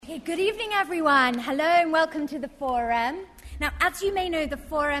Okay, good evening, everyone. Hello and welcome to the Forum. Now, as you may know, the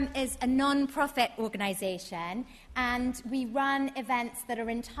Forum is a non-profit organisation, and we run events that are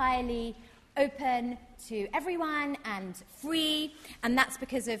entirely open to everyone and free, and that's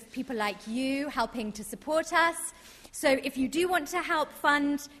because of people like you helping to support us. So if you do want to help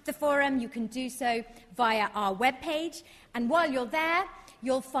fund the Forum, you can do so via our webpage, and while you're there,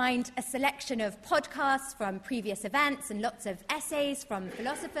 you'll find a selection of podcasts from previous events and lots of essays from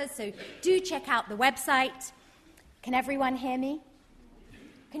philosophers, so do check out the website. Can everyone hear me?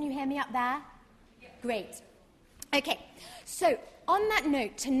 Can you hear me up there? Great. Okay, so on that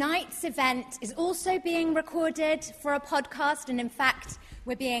note, tonight's event is also being recorded for a podcast, and in fact,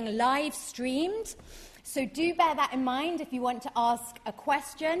 we're being live streamed. So do bear that in mind if you want to ask a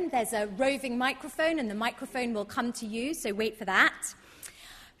question. There's a roving microphone, and the microphone will come to you, so wait for that.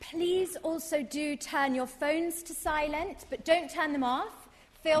 Please also do turn your phones to silent, but don't turn them off.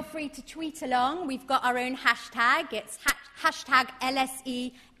 Feel free to tweet along. We've got our own hashtag. It's hashtag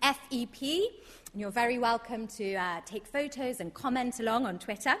LSEFEP. And you're very welcome to take photos and comment along on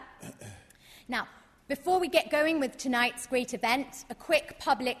Twitter. Now, before we get going with tonight's great event, a quick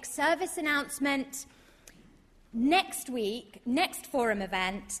public service announcement. Next week, next Forum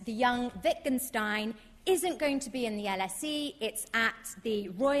event, the Young Wittgenstein isn't going to be in the LSE. It's at the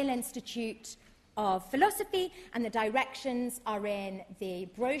Royal Institute of Philosophy, and the directions are in the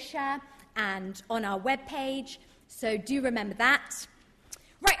brochure and on our webpage, so do remember that.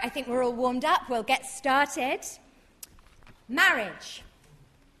 Right, I think we're all warmed up. We'll get started. Marriage.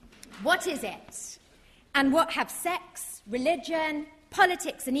 What is it? And what have sex, religion,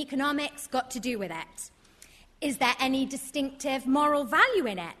 politics, and economics got to do with it? Is there any distinctive moral value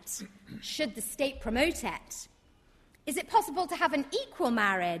in it? Should the state promote it? Is it possible to have an equal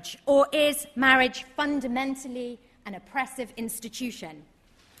marriage, or is marriage fundamentally an oppressive institution?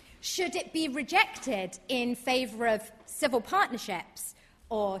 Should it be rejected in favour of civil partnerships,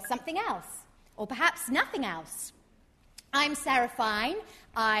 or something else, or perhaps nothing else? I'm Sarah Fine.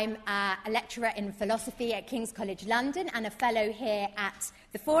 I'm a lecturer in philosophy at King's College London and a fellow here at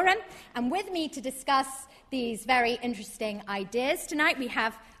the Forum. And with me to discuss these very interesting ideas tonight, we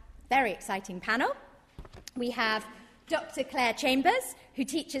have a very exciting panel. We have Dr. Claire Chambers, who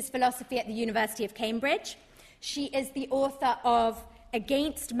teaches philosophy at the University of Cambridge. She is the author of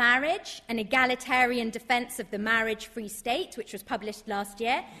Against Marriage, an Egalitarian Defence of the Marriage-Free State, which was published last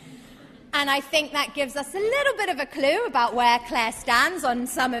year. And I think that gives us a little bit of a clue about where Claire stands on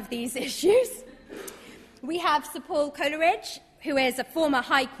some of these issues. We have Sir Paul Coleridge, who is a former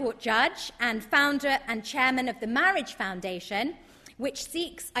High Court judge and founder and chairman of the Marriage Foundation, which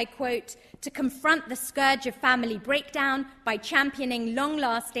seeks, I quote, to confront the scourge of family breakdown by championing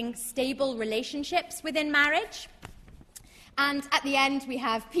long-lasting, stable relationships within marriage. And at the end, we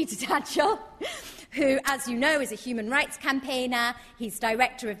have Peter Tatchell, who, as you know, is a human rights campaigner. He's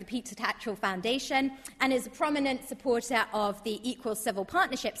director of the Peter Tatchell Foundation and is a prominent supporter of the Equal Civil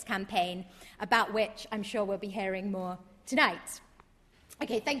Partnerships campaign, about which I'm sure we'll be hearing more tonight.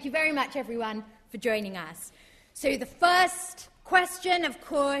 Okay, thank you very much, everyone, for joining us. So the first question, of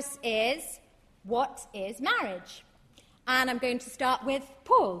course, is, what is marriage? And I'm going to start with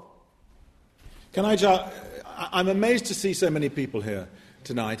Paul. I'm amazed to see so many people here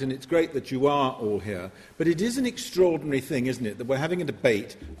tonight, and it's great that you are all here, but it is an extraordinary thing, isn't it, that we're having a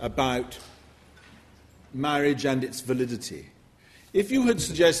debate about marriage and its validity. If you had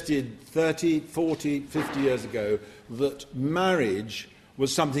suggested 30, 40, 50 years ago that marriage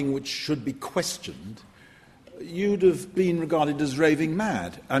was something which should be questioned, you'd have been regarded as raving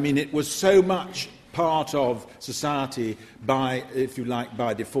mad. I mean, it was so much part of society by, if you like,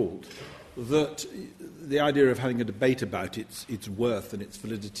 by default, that the idea of having a debate about its worth and its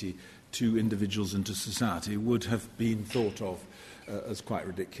validity to individuals and to society would have been thought of as quite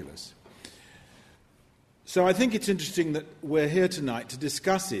ridiculous. So I think it's interesting that we're here tonight to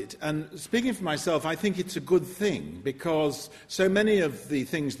discuss it. And speaking for myself, I think it's a good thing, because so many of the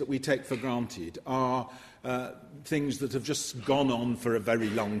things that we take for granted are things that have just gone on for a very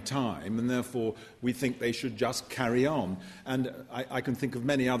long time, and therefore we think they should just carry on. And I can think of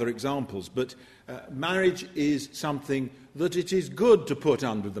many other examples, but marriage is something that it is good to put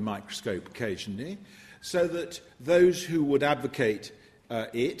under the microscope occasionally, so that those who would advocate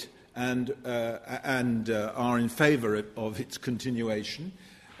it and are in favour of its continuation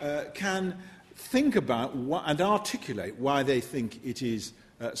can think about and articulate why they think it is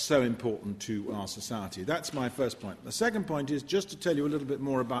so important to our society. That's my first point. The second point is just to tell you a little bit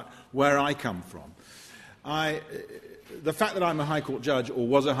more about where I come from. The fact that I'm a High Court judge, or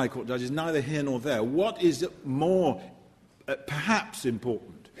was a High Court judge, is neither here nor there. What is more perhaps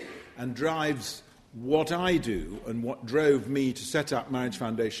important and drives what I do and what drove me to set up Marriage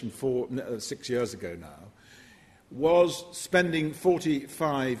Foundation 6 years ago now, was spending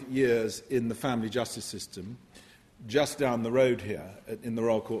 45 years in the family justice system, just down the road here in the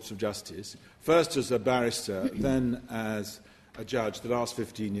Royal Courts of Justice, first as a barrister, then as a judge, the last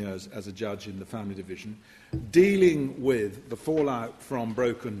 15 years as a judge in the family division, dealing with the fallout from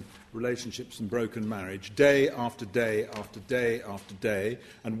broken relationships and broken marriage day after day after day after day,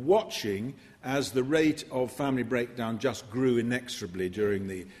 and watching as the rate of family breakdown just grew inexorably during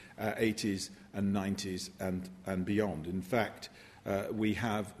the 80s and 90s and beyond. In fact, we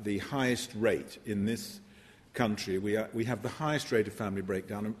have the highest rate in this country. We have the highest rate of family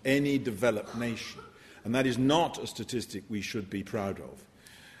breakdown of any developed nation. And that is not a statistic we should be proud of.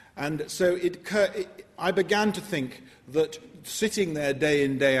 And so I began to think that sitting there day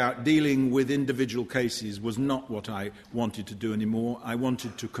in, day out, dealing with individual cases was not what I wanted to do anymore. I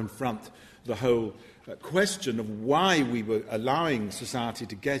wanted to confront the whole question of why we were allowing society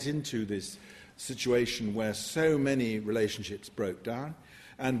to get into this situation where so many relationships broke down,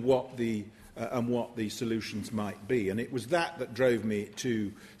 and what the solutions might be. And it was that drove me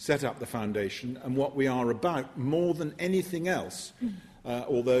to set up the foundation, and what we are about more than anything else,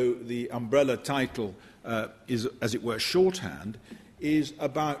 although the umbrella title is, as it were, shorthand, is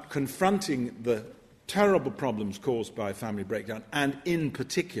about confronting the terrible problems caused by family breakdown, and in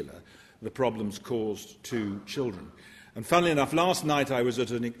particular, the problems caused to children. And funnily enough, last night I was at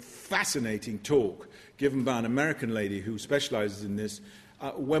a fascinating talk given by an American lady who specializes in this.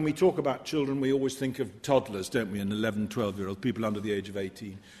 When we talk about children, we always think of toddlers, don't we, and 11, 12-year-olds, people under the age of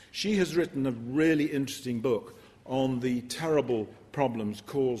 18. She has written a really interesting book on the terrible problems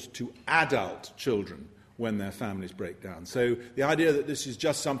caused to adult children when their families break down. So the idea that this is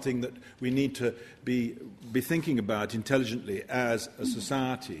just something that we need to be thinking about intelligently as a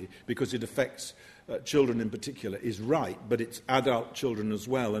society, because it affects children in particular, is right, but it's adult children as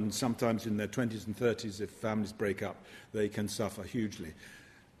well, and sometimes in their 20s and 30s, if families break up, they can suffer hugely.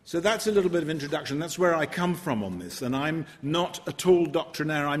 So that's a little bit of introduction. That's where I come from on this, and I'm not at all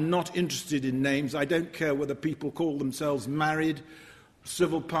doctrinaire. I'm not interested in names. I don't care whether people call themselves married,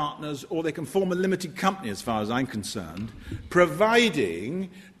 civil partners, or they can form a limited company as far as I'm concerned, providing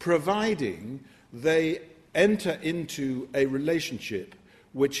they enter into a relationship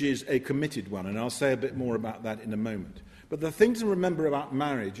which is a committed one, and I'll say a bit more about that in a moment. But the thing to remember about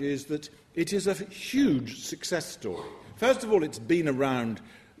marriage is that it is a huge success story. First of all, it's been around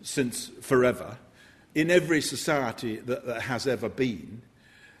since forever, in every society that has ever been,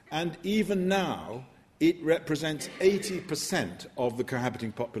 and even now it represents 80% of the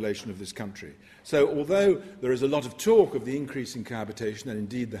cohabiting population of this country. So although there is a lot of talk of the increase in cohabitation, and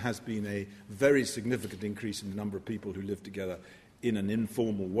indeed there has been a very significant increase in the number of people who live together in an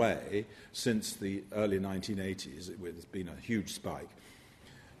informal way since the early 1980s, there's been a huge spike,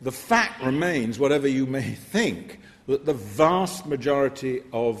 the fact remains, whatever you may think, that the vast majority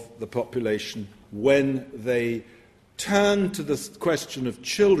of the population, when they turn to the question of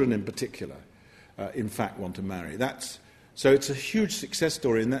children in particular, in fact want to marry. So it's a huge success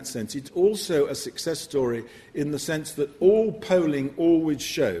story in that sense. It's also a success story in the sense that all polling always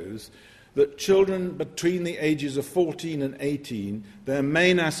shows that children between the ages of 14 and 18, their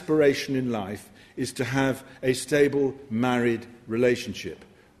main aspiration in life is to have a stable married relationship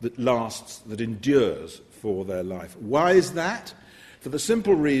that lasts, that endures for their life. Why is that? For the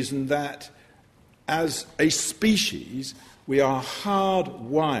simple reason that as a species, we are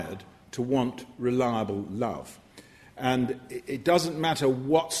hardwired to want reliable love. And it doesn't matter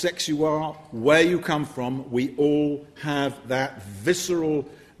what sex you are, where you come from, we all have that visceral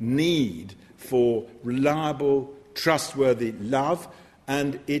need for reliable, trustworthy love,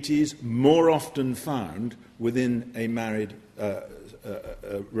 and it is more often found within a married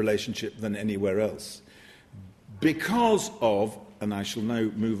relationship than anywhere else. Because of, and I shall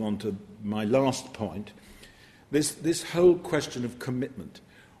now move on to my last point, this whole question of commitment.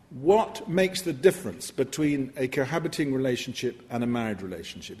 What makes the difference between a cohabiting relationship and a married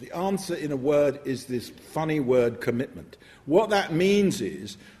relationship? The answer, in a word, is this funny word, commitment. What that means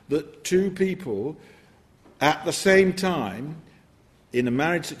is that two people at the same time, in a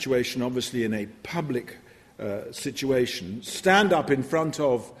married situation, obviously in a public situation, stand up in front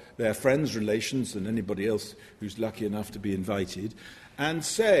of their friends, relations, and anybody else who's lucky enough to be invited, and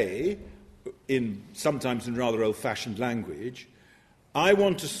say, sometimes in rather old-fashioned language, I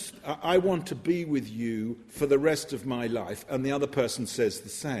want to be with you for the rest of my life, and the other person says the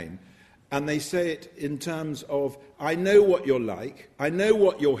same. And they say it in terms of, I know what you're like, I know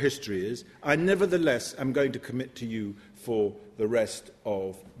what your history is, I nevertheless am going to commit to you for the rest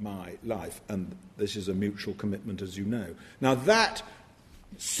of my life. And this is a mutual commitment, as you know. Now, that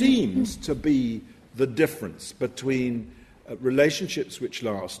seems to be the difference between relationships which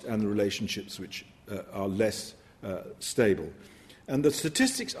last and the relationships which are less stable. And the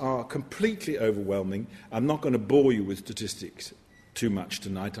statistics are completely overwhelming. I'm not going to bore you with statistics too much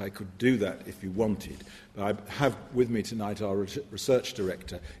tonight. I could do that if you wanted. But I have with me tonight our research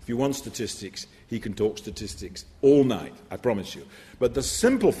director. If you want statistics, he can talk statistics all night, I promise you. But the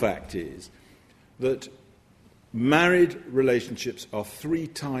simple fact is that married relationships are 3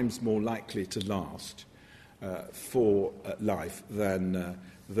 times more likely to last for life than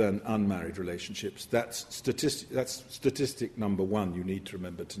unmarried relationships. That's statistic number 1 you need to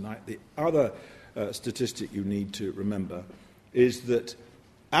remember tonight. The other statistic you need to remember is that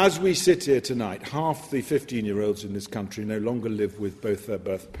as we sit here tonight, half the 15-year-olds in this country no longer live with both their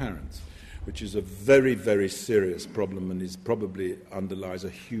birth parents, which is a very, very serious problem and is probably underlies a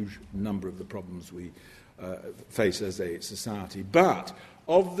huge number of the problems we face as a society. But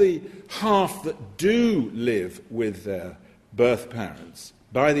of the half that do live with their birth parents,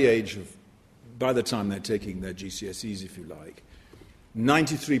 by the time they're taking their GCSEs, if you like,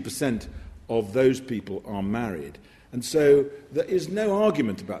 93% of those people are married. And so there is no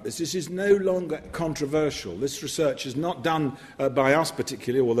argument about this. This is no longer controversial. This research is not done by us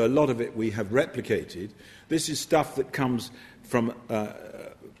particularly, although a lot of it we have replicated. This is stuff that comes from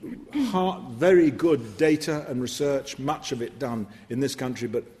very good data and research, much of it done in this country,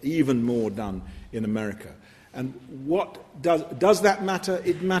 but even more done in America. And what does that matter?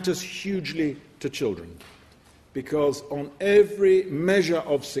 It matters hugely to children. Because on every measure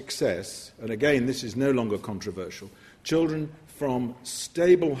of success, and again, this is no longer controversial, children from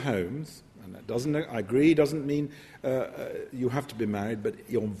stable homes, and that doesn't, I agree, doesn't mean you have to be married, but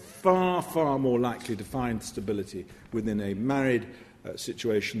you're far, far more likely to find stability within a married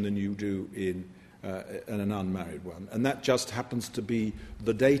situation than you do in an unmarried one. And that just happens to be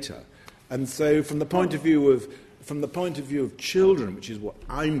the data. And so from the point of view of children, which is what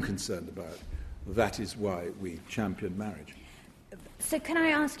I'm concerned about, that is why we champion marriage. So can I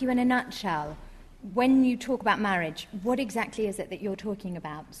ask you in a nutshell, when you talk about marriage, what exactly is it that you're talking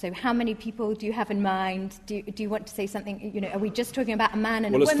about? So how many people do you have in mind? Do you want to say something, are we just talking about a man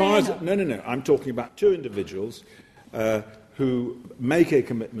and a woman? Well, as far as... No. I'm talking about 2 individuals who make a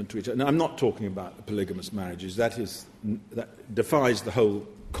commitment to each other. Now, I'm not talking about polygamous marriages. That defies the whole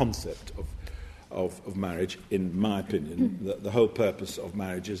concept of marriage, in my opinion. The whole purpose of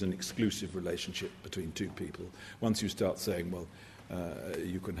marriage is an exclusive relationship between 2 people. Once you start saying, well,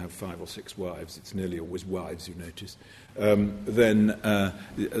 you can have 5 or 6 wives, it's nearly always wives, you notice, then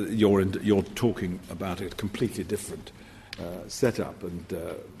you're talking about a completely different setup. And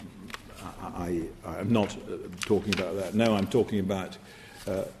I'm not talking about that. No, I'm talking about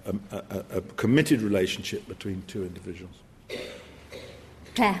a committed relationship between 2 individuals.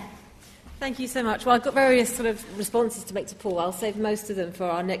 Claire. Thank you so much. Well, I've got various sort of responses to make to Paul. I'll save most of them for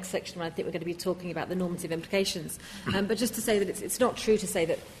our next section when I think we're going to be talking about the normative implications. But just to say that it's not true to say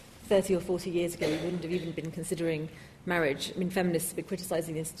that 30 or 40 years ago we wouldn't have even been considering marriage. I mean, feminists have been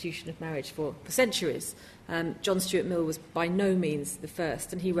criticising the institution of marriage for centuries. John Stuart Mill was by no means the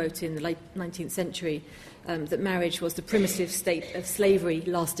first, and he wrote in the late 19th century that marriage was the primitive state of slavery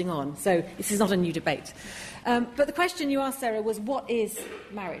lasting on. So this is not a new debate. But the question you asked, Sarah, was what is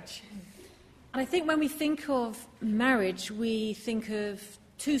marriage? And I think when we think of marriage, we think of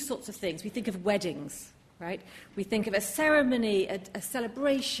 2 sorts of things. We think of weddings, right? We think of a ceremony, a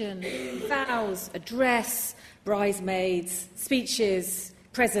celebration, vows, a dress, bridesmaids, speeches,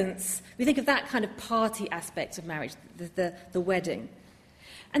 presents. We think of that kind of party aspect of marriage, the wedding.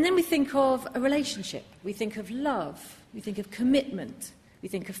 And then we think of a relationship. We think of love. We think of commitment. We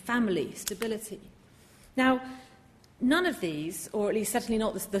think of family, stability. Now, none of these, or at least certainly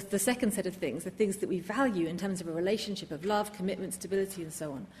not the second set of things, the things that we value in terms of a relationship of love, commitment, stability, and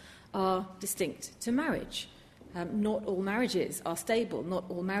so on, are distinct to marriage. Not all marriages are stable. Not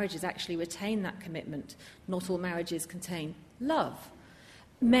all marriages actually retain that commitment. Not all marriages contain love.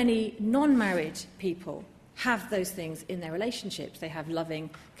 Many non-married people have those things in their relationships. They have loving,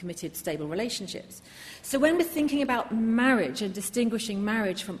 committed, stable relationships. So when we're thinking about marriage and distinguishing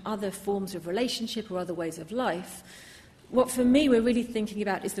marriage from other forms of relationship or other ways of life, what for me we're really thinking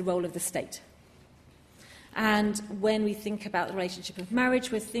about is the role of the state. And when we think about the relationship of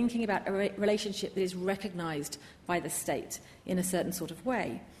marriage, we're thinking about a relationship that is recognised by the state in a certain sort of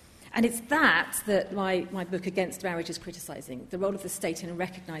way. And it's that my book Against Marriage is criticising, the role of the state in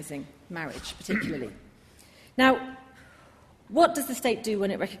recognising marriage particularly. Now, what does the state do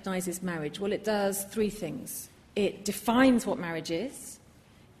when it recognises marriage? Well, it does 3 things. it defines what marriage is,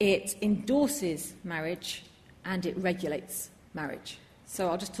 it endorses marriage, and it regulates marriage. So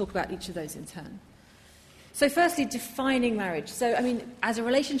I'll just talk about each of those in turn. So firstly, defining marriage. So, as a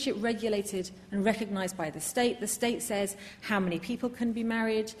relationship regulated and recognised by the state says how many people can be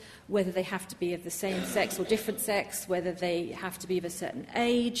married, whether they have to be of the same sex or different sex, whether they have to be of a certain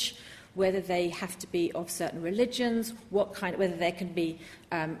age, whether they have to be of certain religions, whether there can be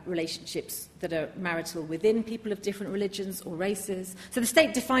relationships that are marital within people of different religions or races. So the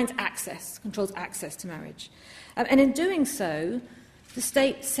state defines access, controls access to marriage. And in doing so, the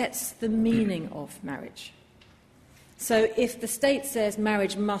state sets the meaning of marriage. So if the state says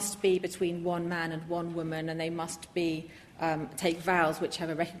marriage must be between one man and one woman, and they must be take vows which have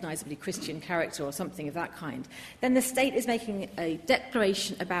a recognisably Christian character or something of that kind, then the state is making a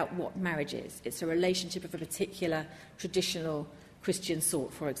declaration about what marriage is. It's a relationship of a particular traditional Christian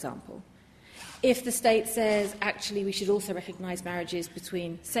sort, for example. If the state says, actually, we should also recognise marriages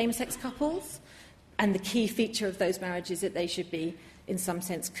between same-sex couples, and the key feature of those marriages is that they should be, in some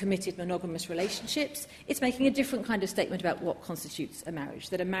sense, committed monogamous relationships, it's making a different kind of statement about what constitutes a marriage,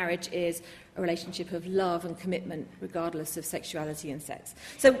 that a marriage is a relationship of love and commitment regardless of sexuality and sex.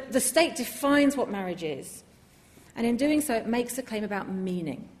 So the state defines what marriage is, and in doing so it makes a claim about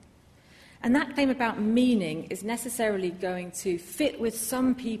meaning. And that claim about meaning is necessarily going to fit with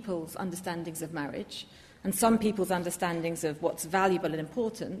some people's understandings of marriage and some people's understandings of what's valuable and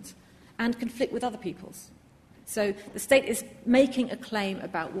important, and conflict with other people's. So the state is making a claim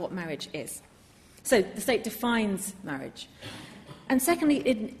about what marriage is. So the state defines marriage. And secondly,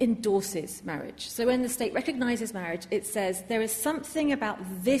 it endorses marriage. So when the state recognises marriage, it says there is something about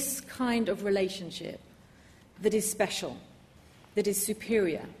this kind of relationship that is special, that is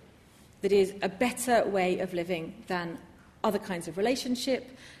superior, that is a better way of living than other kinds of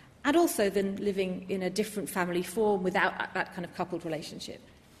relationship, and also than living in a different family form without that kind of coupled relationship.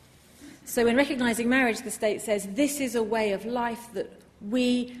 So in recognising marriage, the state says this is a way of life that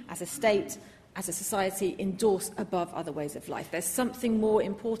we, as a state, as a society, endorse above other ways of life. There's something more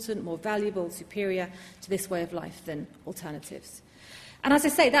important, more valuable, superior to this way of life than alternatives. And as I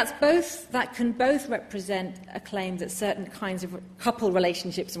say, that can both represent a claim that certain kinds of couple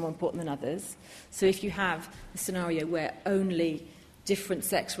relationships are more important than others. So if you have a scenario where only different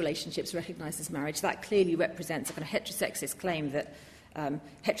sex relationships are recognised as marriage, that clearly represents a kind of heterosexist claim that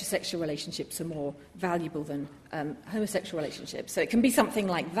heterosexual relationships are more valuable than homosexual relationships. So it can be something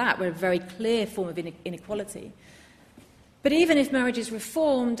like that, where a very clear form of inequality. But even if marriage is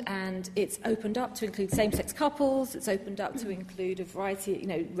reformed and it's opened up to include same-sex couples, it's opened up to include a variety,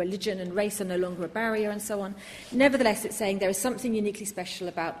 religion and race are no longer a barrier and so on, nevertheless it's saying there is something uniquely special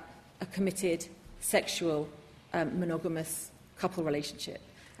about a committed, sexual, monogamous couple relationship,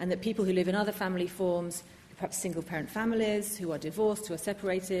 and that people who live in other family forms, perhaps single-parent families, who are divorced, who are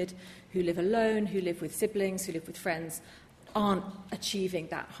separated, who live alone, who live with siblings, who live with friends, aren't achieving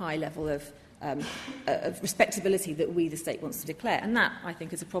that high level of respectability that we, the state, wants to declare. And that, I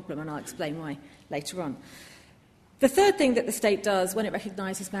think, is a problem, and I'll explain why later on. The third thing that the state does when it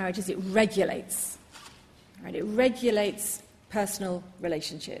recognises marriage is it regulates. Right? It regulates personal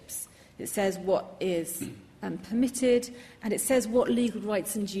relationships. It says what is permitted, and it says what legal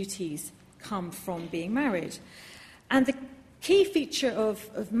rights and duties come from being married. And the key feature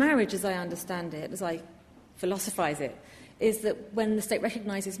of marriage, as I understand it, as I philosophise it, is that when the state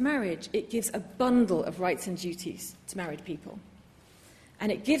recognises marriage, it gives a bundle of rights and duties to married people.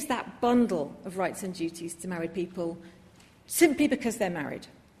 And it gives that bundle of rights and duties to married people simply because they're married,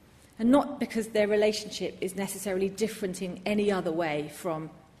 and not because their relationship is necessarily different in any other way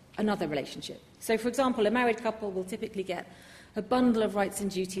from another relationship. So, for example, a married couple will typically get a bundle of rights and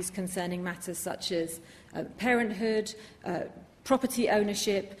duties concerning matters such as parenthood, property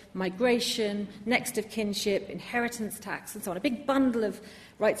ownership, migration, next of kinship, inheritance tax, and so on. A big bundle of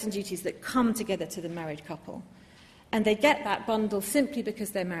rights and duties that come together to the married couple. And they get that bundle simply because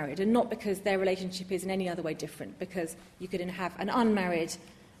they're married, and not because their relationship is in any other way different, because you could have an unmarried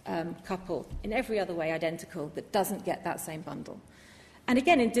couple in every other way identical that doesn't get that same bundle. And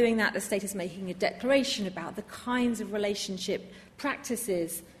again, in doing that, the state is making a declaration about the kinds of relationship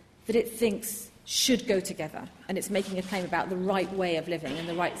practices that it thinks should go together. And it's making a claim about the right way of living and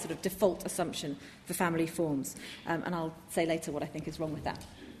the right sort of default assumption for family forms. And I'll say later what I think is wrong with that.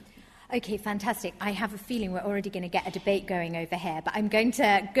 Okay, fantastic. I have a feeling we're already going to get a debate going over here, but I'm going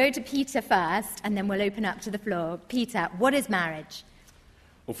to go to Peter first, and then we'll open up to the floor. Peter, what is marriage?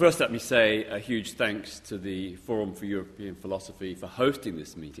 Well, first let me say a huge thanks to the Forum for European Philosophy for hosting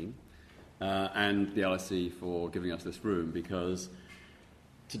this meeting and the LSE for giving us this room, because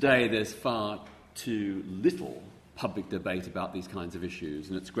today there's far too little public debate about these kinds of issues,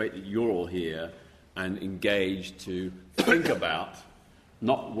 and it's great that you're all here and engaged to think about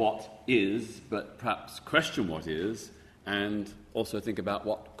not what is, but perhaps question what is, and also think about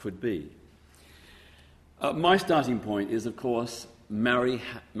what could be. My starting point is, of course,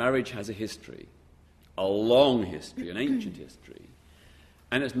 marriage has a history, a long history, an ancient history,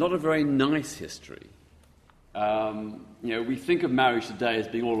 and it's not a very nice history. We think of marriage today as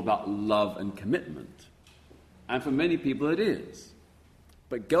being all about love and commitment, and for many people it is.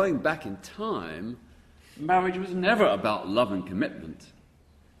 But going back in time, marriage was never about love and commitment.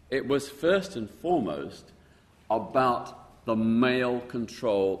 It was first and foremost about the male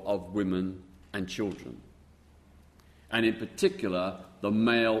control of women and children, and in particular, the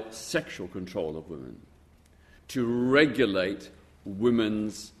male sexual control of women, to regulate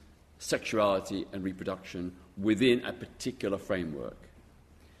women's sexuality and reproduction within a particular framework,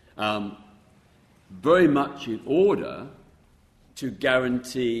 very much in order to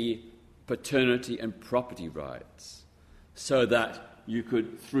guarantee paternity and property rights, so that you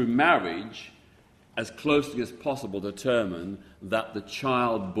could, through marriage, as closely as possible determine that the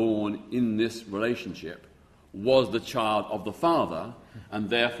child born in this relationship was the child of the father and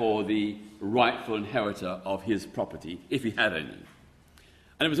therefore the rightful inheritor of his property, if he had any.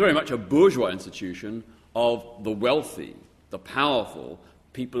 And it was very much a bourgeois institution of the wealthy, the powerful,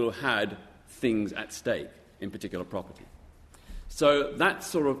 people who had things at stake, in particular property. So that's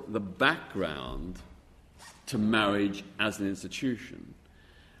sort of the background to marriage as an institution.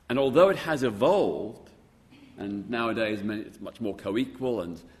 And although it has evolved, and nowadays it's much more co-equal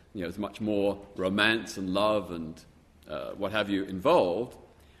and there's much more romance and love and what have you involved,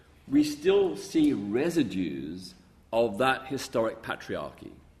 we still see residues of that historic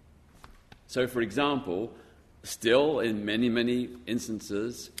patriarchy. So, for example, still in many, many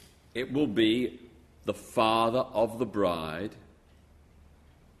instances, it will be the father of the bride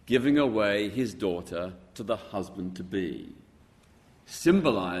giving away his daughter to the husband-to-be,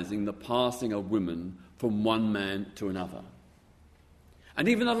 symbolizing the passing of women from one man to another. And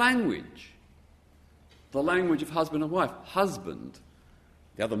even the language of husband and wife. Husband,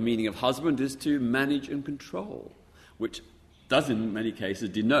 the other meaning of husband is to manage and control, which does in many cases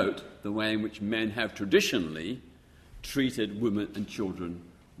denote the way in which men have traditionally treated women and children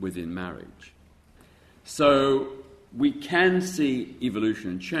within marriage. So we can see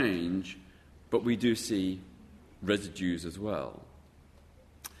evolution and change, but we do see residues as well.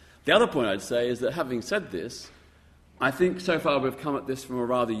 The other point I'd say is that, having said this, I think so far we've come at this from a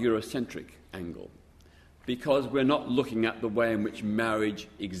rather Eurocentric angle, because we're not looking at the way in which marriage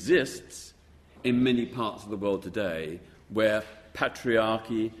exists in many parts of the world today, where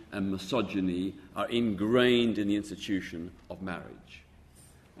patriarchy and misogyny are ingrained in the institution of marriage.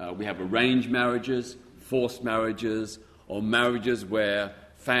 We have arranged marriages, forced marriages, or marriages where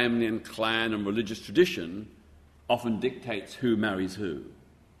family and clan and religious tradition often dictates who marries who.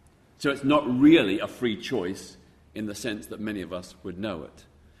 So it's not really a free choice in the sense that many of us would know it.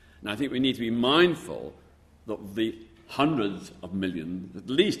 And I think we need to be mindful that the hundreds of millions, at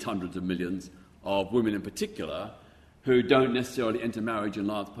least hundreds of millions, of women in particular, who don't necessarily enter marriage in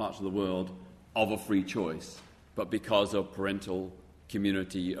large parts of the world of a free choice, but because of parental,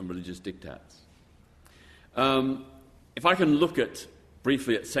 community and religious diktats. If I can look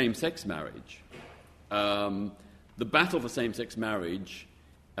briefly at same-sex marriage, the battle for same-sex marriage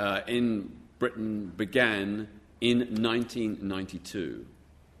in Britain began in 1992,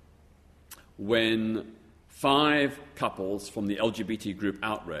 when 5 couples from the LGBT group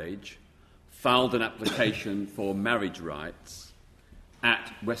Outrage filed an application for marriage rights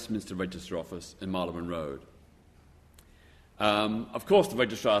at Westminster Register Office in Marylebone Road. Of course, the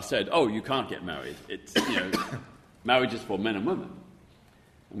registrar said, "Oh, you can't get married. It's marriage is for men and women."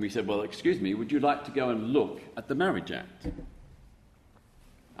 And we said, "Well, excuse me, would you like to go and look at the Marriage Act?"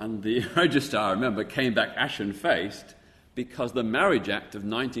 And the registrar, I remember, came back ashen-faced because the Marriage Act of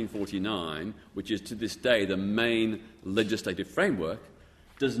 1949, which is to this day the main legislative framework,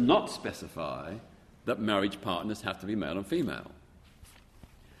 does not specify that marriage partners have to be male and female.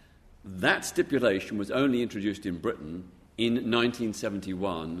 That stipulation was only introduced in Britain in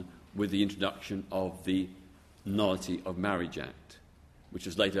 1971 with the introduction of the Nullity of Marriage Act, which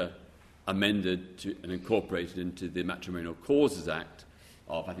was later amended and incorporated into the Matrimonial Causes Act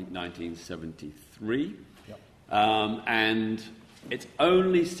of, I think, 1973. Yep. And it's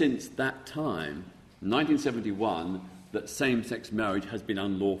only since that time, 1971, that same-sex marriage has been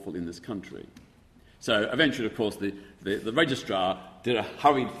unlawful in this country. So eventually, of course, the registrar did a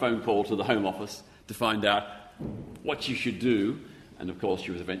hurried phone call to the Home Office to find out what you should do, And of course,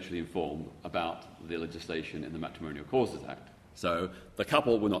 she was eventually informed about the legislation in the Matrimonial Causes Act. So the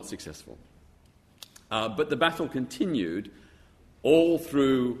couple were not successful. But the battle continued all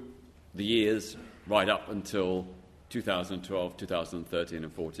through the years right up until 2012, 2013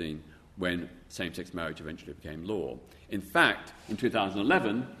 and 14, when same-sex marriage eventually became law. In fact, in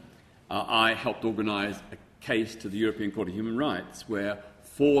 2011, I helped organise a case to the European Court of Human Rights where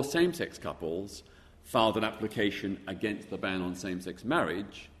 4 same-sex couples filed an application against the ban on same-sex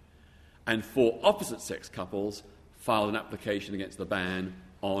marriage, and 4 opposite-sex couples filed an application against the ban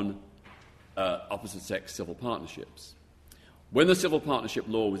on opposite-sex civil partnerships. When the civil partnership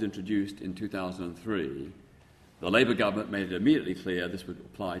law was introduced in 2003, the Labour government made it immediately clear this would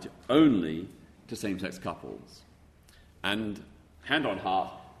apply only to same-sex couples. And, hand on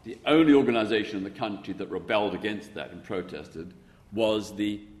heart, the only organisation in the country that rebelled against that and protested was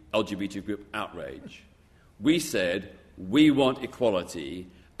the LGBT group Outrage. We said, we want equality,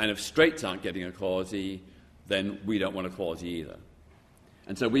 and if straights aren't getting equality, then we don't want equality either.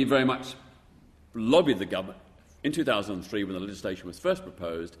 And so we very much lobbied the government in 2003, when the legislation was first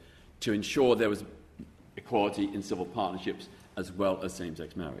proposed, to ensure there was equality in civil partnerships as well as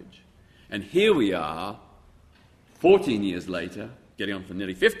same-sex marriage. And here we are, 14 years later, getting on for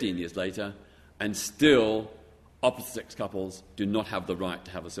nearly 15 years later, and still opposite-sex couples do not have the right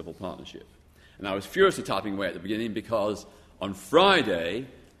to have a civil partnership. And I was furiously typing away at the beginning because on Friday,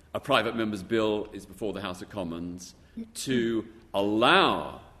 a private member's bill is before the House of Commons to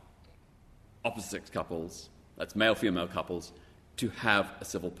allow opposite-sex couples, that's male-female couples, to have a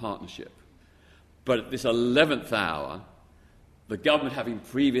civil partnership. But at this 11th hour, the government, having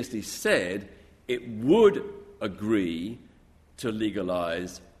previously said it would agree to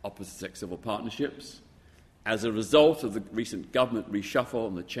legalise opposite-sex civil partnerships, as a result of the recent government reshuffle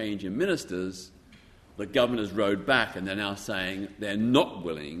and the change in ministers, the government has rowed back and they're now saying they're not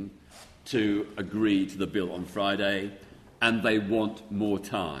willing to agree to the bill on Friday and they want more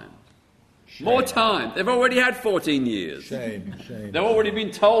time. Shame. More time. They've already had 14 years. Shame. They've already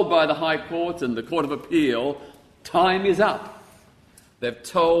been told by the High Court and the Court of Appeal, time is up. They've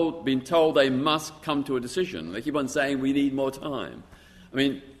been told they must come to a decision. They keep on saying we need more time. I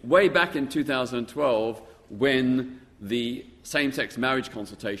mean, way back in 2012, when the same-sex marriage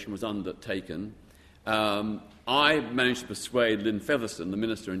consultation was undertaken, I managed to persuade Lynn Featherstone, the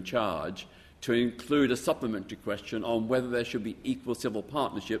minister in charge, to include a supplementary question on whether there should be equal civil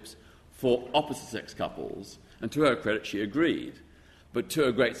partnerships for opposite-sex couples, and to her credit, she agreed. But to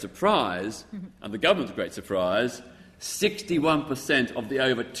her great surprise, and the government's great surprise, 61% of the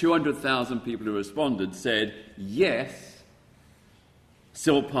over 200,000 people who responded said, yes,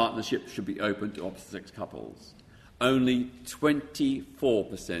 civil partnerships should be open to opposite-sex couples. Only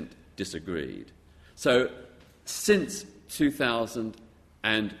 24% disagreed. So, since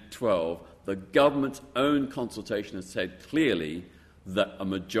 2012, the government's own consultation has said clearly that a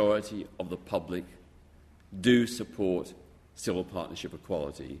majority of the public do support civil partnership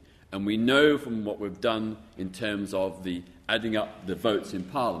equality. And we know from what we've done in terms of the adding up the votes in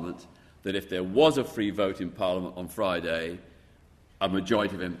Parliament that if there was a free vote in Parliament on Friday, a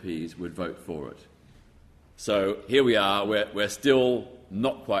majority of MPs would vote for it. So here we are, we're still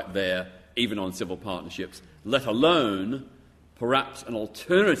not quite there, even on civil partnerships, let alone perhaps an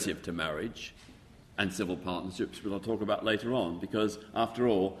alternative to marriage and civil partnerships, which I'll talk about later on, because, after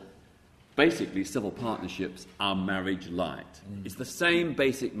all, basically civil partnerships are marriage light. It's the same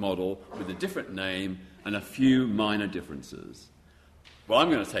basic model with a different name and a few minor differences. What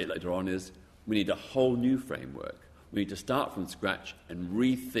I'm going to say later on is we need a whole new framework. We need to start from scratch and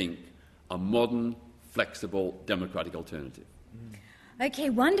rethink a modern, flexible, democratic alternative.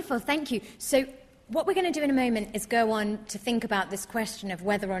 Okay, wonderful. Thank you. So what we're going to do in a moment is go on to think about this question of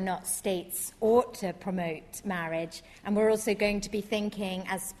whether or not states ought to promote marriage. And we're also going to be thinking,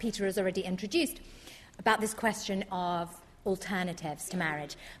 as Peter has already introduced, about this question of alternatives to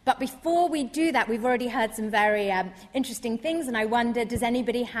marriage. But before we do that, we've already heard some very interesting things, and I wonder, does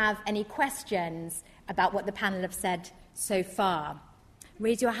anybody have any questions about what the panel have said so far?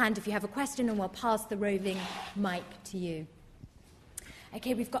 Raise your hand if you have a question, and we'll pass the roving mic to you.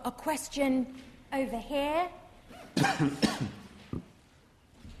 Okay, we've got a question over here.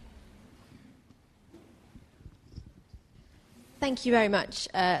 Thank you very much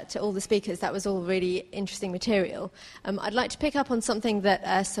to all the speakers. That was all really interesting material. I'd like to pick up on something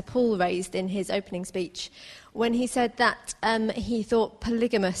that Sir Paul raised in his opening speech when he said that he thought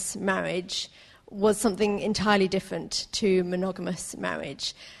polygamous marriage was something entirely different to monogamous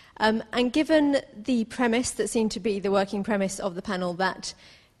marriage. And given the premise that seemed to be the working premise of the panel, that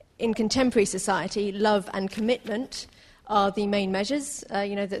in contemporary society, love and commitment are the main measures,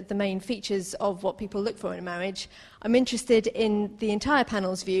 the main features of what people look for in a marriage. I'm interested in the entire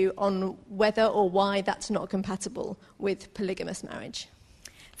panel's view on whether or why that's not compatible with polygamous marriage.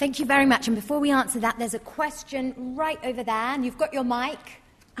 Thank you very much. And before we answer that, there's a question right over there, and you've got your mic.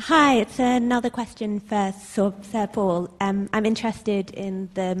 Hi, it's another question for Sir Paul. I'm interested in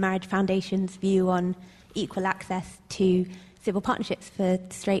the Marriage Foundation's view on equal access to civil partnerships for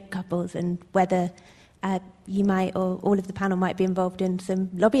straight couples, and whether you might, or all of the panel might be involved in some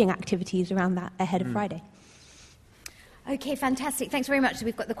lobbying activities around that ahead of Friday. Okay, fantastic. Thanks very much. So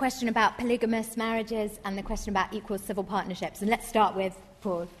we've got the question about polygamous marriages and the question about equal civil partnerships. And let's start with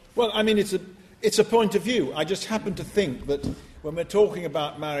Paul. Well, I mean, it's a point of view. I just happen to think that when we're talking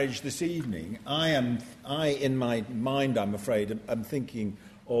about marriage this evening, I in my mind, I'm afraid, am thinking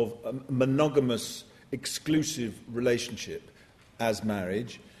of a monogamous, exclusive relationship as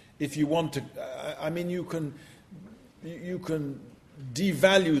marriage. If you want to, you can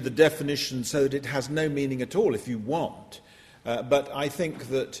devalue the definition so that it has no meaning at all if you want. But I think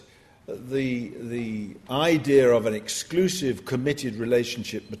that the idea of an exclusive, committed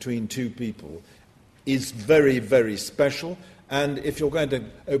relationship between two people is very, very special. And if you're going to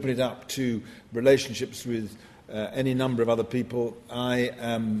open it up to relationships with any number of other people, I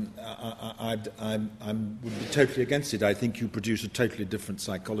would be totally against it. I think you produce a totally different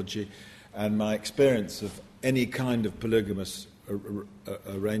psychology, and my experience of any kind of polygamous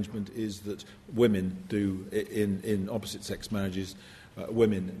arrangement is that women do, in opposite-sex marriages,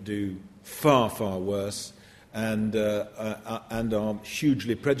 women do far, far worse and are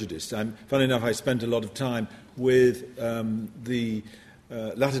hugely prejudiced. Funny enough, I spent a lot of time with the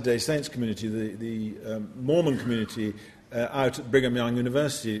Latter-day Saints community, the Mormon community out at Brigham Young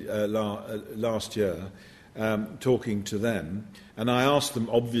University last year, talking to them, and I asked them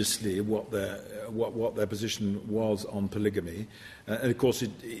obviously what their position was on polygamy, and of course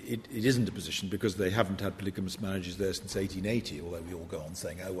it isn't a position because they haven't had polygamous marriages there since 1880. Although we all go on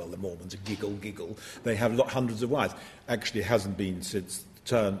saying, "Oh well, the Mormons are giggle," they have hundreds of wives. Actually, it hasn't been since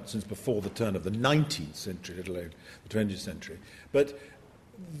before the turn of the 19th century, let alone the 20th century, but.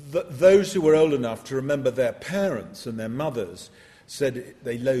 Those who were old enough to remember their parents and their mothers said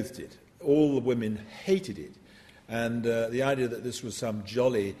they loathed it. All the women hated it. And the idea that this was some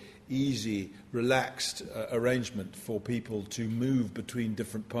jolly, easy, relaxed arrangement for people to move between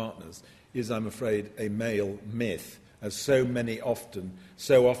different partners is, I'm afraid, a male myth, as so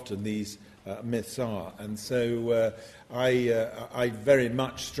often these myths are. And so I very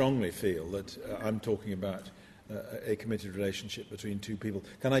much strongly feel that I'm talking about a committed relationship between two people.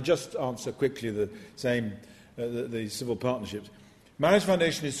 Can I just answer quickly the civil partnerships? Marriage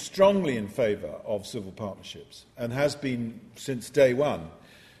Foundation is strongly in favour of civil partnerships and has been since day one,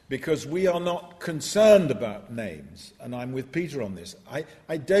 because we are not concerned about names, and I'm with Peter on this.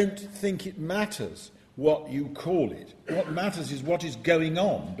 I don't think it matters what you call it. What matters is what is going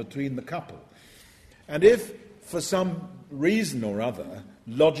on between the couple. And if, for some reason or other,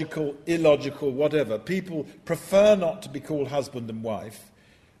 logical, illogical, whatever, people prefer not to be called husband and wife,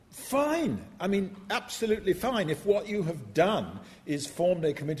 fine. I mean, absolutely fine. If what you have done is formed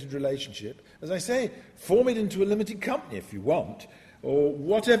a committed relationship, as I say, form it into a limited company if you want, or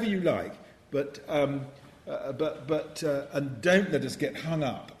whatever you like, but and don't let us get hung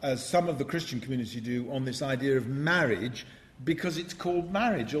up, as some of the Christian community do, on this idea of marriage because it's called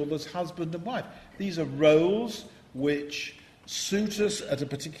marriage, or there's husband and wife. These are roles which suit us at a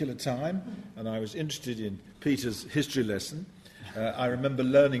particular time, and I was interested in Peter's history lesson. I remember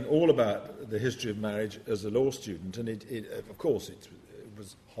learning all about the history of marriage as a law student, and of course it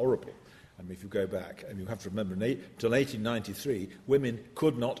was horrible. I mean, if you go back, and you have to remember, until 1893, women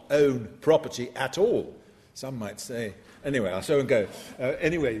could not own property at all. Some might say. Anyway, I'll so and go.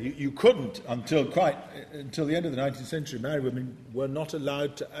 You couldn't until the end of the 19th century. Married women were not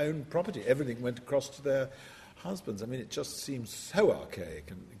allowed to own property. Everything went across to their husbands. I mean, it just seems so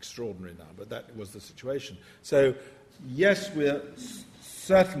archaic and extraordinary now, but that was the situation. So, yes, we're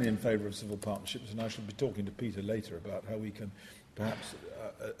certainly in favour of civil partnerships, and I shall be talking to Peter later about how we can perhaps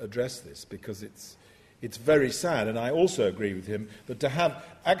address this, because it's very sad. And I also agree with him that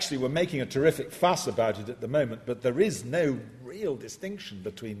actually we're making a terrific fuss about it at the moment, but there is no real distinction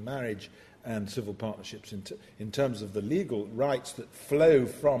between marriage and civil partnerships in terms of the legal rights that flow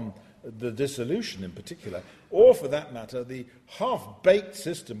from the dissolution in particular, or for that matter, the half-baked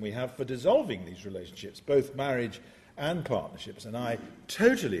system we have for dissolving these relationships, both marriage and partnerships. And I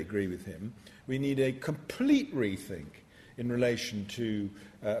totally agree with him. We need a complete rethink in relation to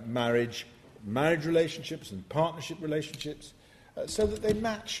marriage relationships and partnership relationships, so that they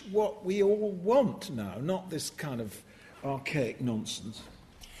match what we all want now, not this kind of archaic nonsense.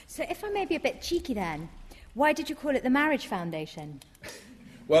 So if I may be a bit cheeky then, why did you call it the Marriage Foundation?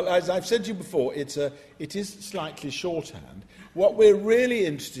 Well, as I've said to you before, it is slightly shorthand. What we're really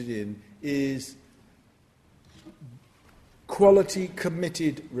interested in is quality,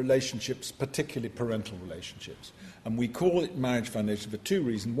 committed relationships, particularly parental relationships. And we call it Marriage Foundation for two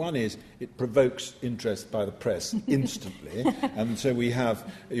reasons. One is it provokes interest by the press instantly, and so we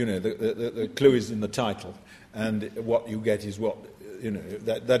have, the clue is in the title, and what you get is what,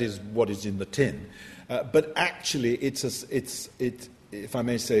 that is what is in the tin. But actually, if I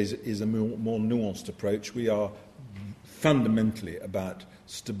may say, is a more nuanced approach. We are fundamentally about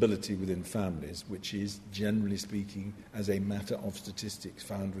stability within families, which is, generally speaking, as a matter of statistics,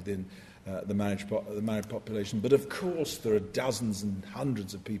 found within the married population. But of course, there are dozens and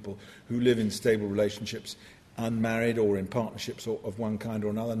hundreds of people who live in stable relationships, unmarried or in partnerships of one kind or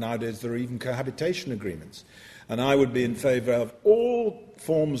another. Nowadays, there are even cohabitation agreements. And I would be in favour of all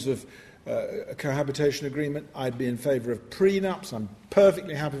forms of a cohabitation agreement. I'd be in favour of prenups. I'm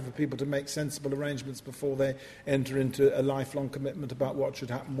perfectly happy for people to make sensible arrangements before they enter into a lifelong commitment about what should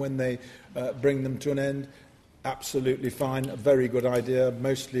happen when they bring them to an end. Absolutely fine, a very good idea.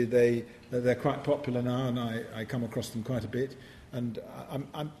 Mostly they're quite popular now, and I come across them quite a bit. And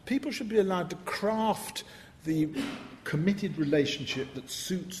people should be allowed to craft the committed relationship that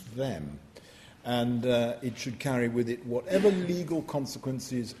suits them. And it should carry with it whatever legal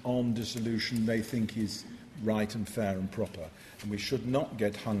consequences on dissolution they think is right and fair and proper. And we should not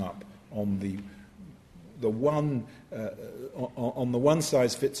get hung up on the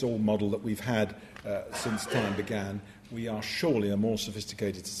one-size-fits-all model that we've had since time began. We are surely a more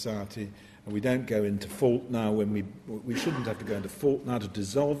sophisticated society, and we don't go into fault now when we shouldn't have to go into fault now to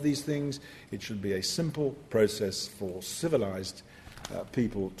dissolve these things. It should be a simple process for civilised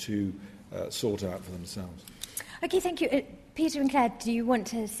people to sort out for themselves. Okay, thank you. Peter and Claire, do you want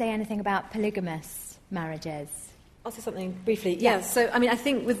to say anything about polygamous marriages? I'll say something briefly. Yeah, so, I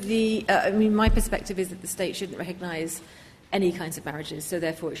think with my perspective is that the state shouldn't recognise any kinds of marriages, so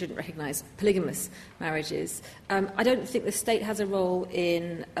therefore it shouldn't recognise polygamous marriages. I don't think the state has a role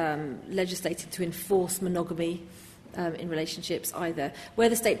in legislating to enforce monogamy in relationships either. Where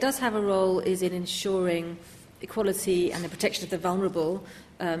the state does have a role is in ensuring equality and the protection of the vulnerable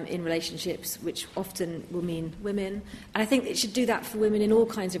in relationships, which often will mean women. And I think it should do that for women in all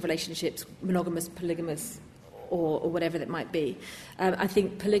kinds of relationships, monogamous, polygamous, or whatever that might be. I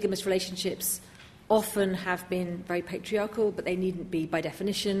think polygamous relationships often have been very patriarchal, but they needn't be by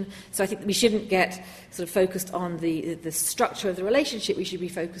definition. So I think we shouldn't get sort of focused on the structure of the relationship. We should be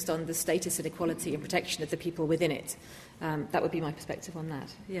focused on the status and equality and protection of the people within it. That would be my perspective on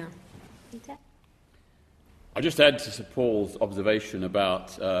that. Yeah. Peter? I'll just add to Sir Paul's observation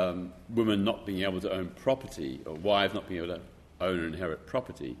about women not being able to own property, or wives not being able to own and inherit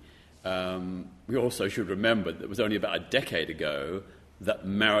property. We also should remember that it was only about a decade ago that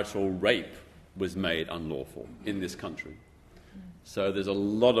marital rape was made unlawful in this country. So there's a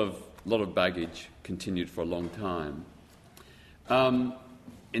lot of baggage continued for a long time.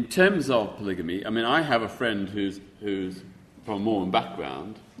 In terms of polygamy, I have a friend who's from a Mormon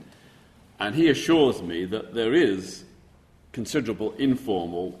background, and he assures me that there is considerable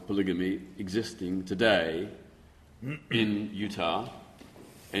informal polygamy existing today in Utah,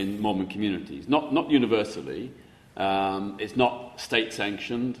 in Mormon communities. Not universally. It's not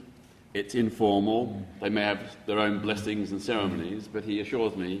state-sanctioned. It's informal. They may have their own blessings and ceremonies, but he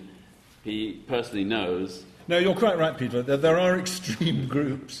assures me he personally knows. No, you're quite right, Peter. There are extreme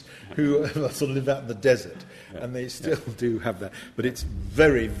groups who sort of live out in the desert, and they still do have that. But it's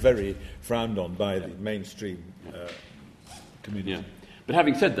very, very frowned on by the mainstream community. Yeah. But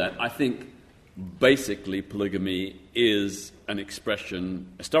having said that, I think basically polygamy is an expression,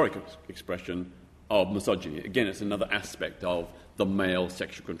 historic expression, of misogyny. Again, it's another aspect of the male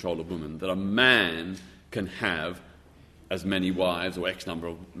sexual control of women, that a man can have as many wives or X number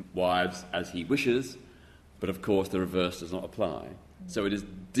of wives as he wishes, but of course the reverse does not apply. So it is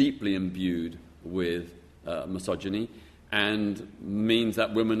deeply imbued with misogyny, and means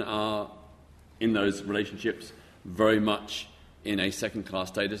that women are, in those relationships, very much in a second-class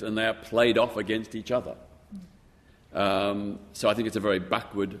status, and they are played off against each other. So I think it's a very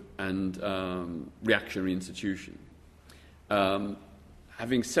backward and reactionary institution.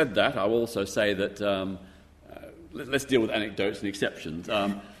 Having said that, I will also say that let's deal with anecdotes and exceptions.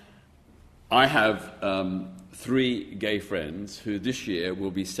 I have 3 gay friends who this year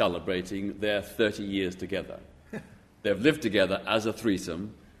will be celebrating their 30 years together. They've lived together as a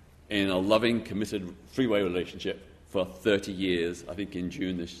threesome in a loving, committed, three-way relationship for 30 years, I think in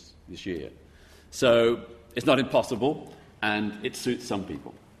June this year. So it's not impossible, and it suits some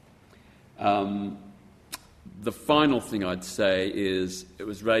people. The final thing I'd say is it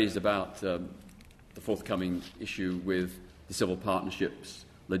was raised about the forthcoming issue with the civil partnerships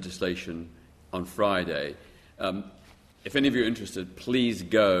legislation on Friday. If any of you are interested, please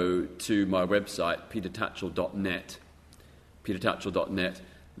go to my website, petertatchell.net. petertatchell.net.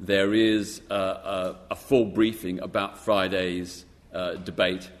 There is a full briefing about Friday's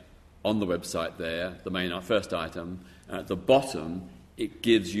debate on the website there, the main first item. At the bottom, it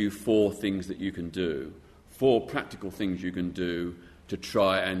gives you 4 things that you can do, 4 practical things you can do to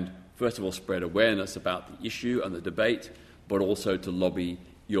try and, first of all, spread awareness about the issue and the debate, but also to lobby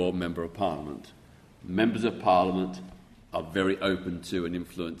your Member of Parliament. Members of Parliament are very open to and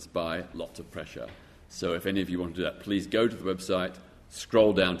influenced by lots of pressure. So if any of you want to do that, please go to the website,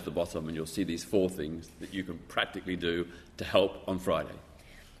 scroll down to the bottom, and you'll see these 4 things that you can practically do to help on Friday.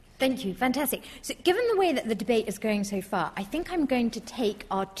 Thank you. Fantastic. So given the way that the debate is going so far, I think I'm going to take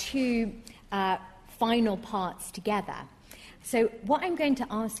our 2 final parts together. So what I'm going to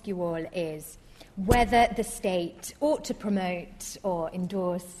ask you all is whether the state ought to promote or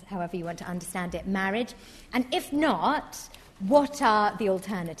endorse, however you want to understand it, marriage, and if not, what are the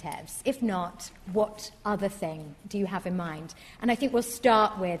alternatives? If not, what other thing do you have in mind? And I think we'll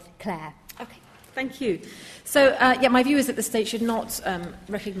start with Claire. Okay. Thank you. So, my view is that the state should not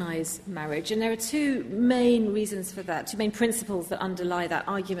recognise marriage, and there are 2 main reasons for that, 2 main principles that underlie that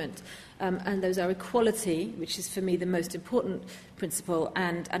argument, and those are equality, which is for me the most important principle,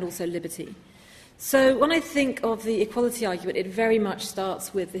 and also liberty. So, when I think of the equality argument, it very much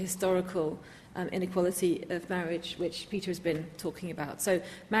starts with the historical inequality of marriage, which Peter has been talking about. So,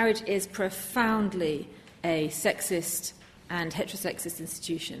 marriage is profoundly a sexist and heterosexist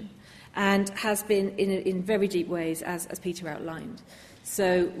institution, and has been in very deep ways, as Peter outlined.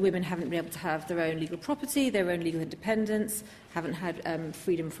 So women haven't been able to have their own legal property, their own legal independence, haven't had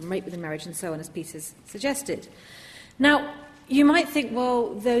freedom from rape within marriage, and so on, as Peter's suggested. Now, you might think,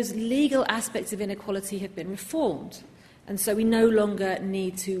 well, those legal aspects of inequality have been reformed, and so we no longer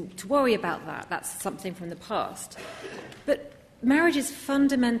need to worry about that. That's something from the past. But marriage is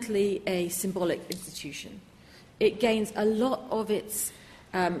fundamentally a symbolic institution. It gains a lot of its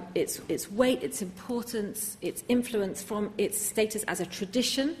weight, its importance, its influence from its status as a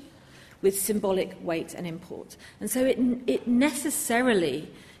tradition with symbolic weight and import. And so it necessarily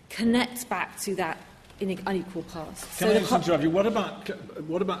connects back to that unequal past. Can I interrupt you?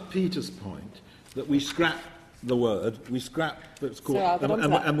 What about Peter's point that we scrap the word, we scrap what's called,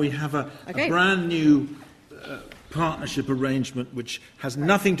 and we have a brand new partnership arrangement which has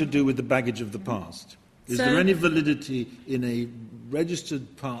nothing to do with the baggage of the past? Is there any validity in a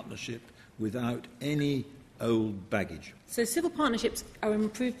registered partnership without any old baggage? So civil partnerships are an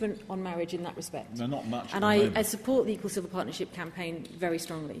improvement on marriage in that respect. They're not much. And I support the Equal Civil Partnership campaign very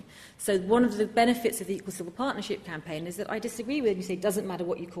strongly. So one of the benefits of the Equal Civil Partnership campaign is that I disagree with you say it doesn't matter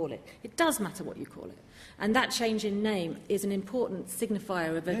what you call it. It does matter what you call it. And that change in name is an important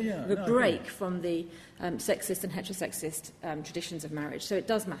signifier of a break from the sexist and heterosexist traditions of marriage. So it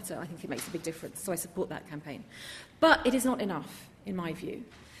does matter. I think it makes a big difference. So I support that campaign. But it is not enough, in my view.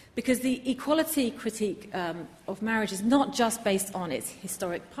 Because the equality critique of marriage is not just based on its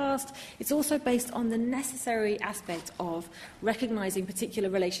historic past, it's also based on the necessary aspect of recognising particular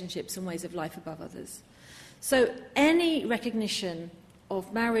relationships and ways of life above others. So any recognition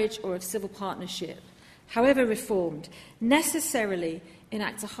of marriage or of civil partnership, however reformed, necessarily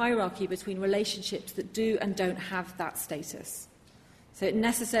enacts a hierarchy between relationships that do and don't have that status. So it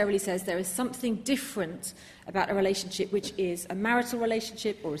necessarily says there is something different about a relationship which is a marital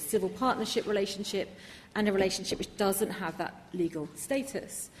relationship or a civil partnership relationship and a relationship which doesn't have that legal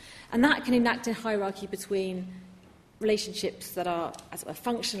status. And that can enact a hierarchy between relationships that are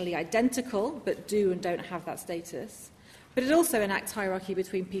functionally identical but do and don't have that status. But it also enacts hierarchy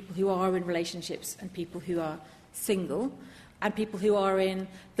between people who are in relationships and people who are single, and people who are in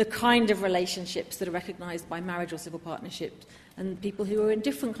the kind of relationships that are recognised by marriage or civil partnership, and people who are in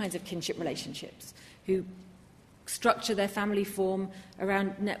different kinds of kinship relationships, who structure their family form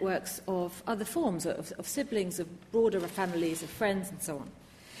around networks of other forms, of siblings, of broader families, of friends, and so on.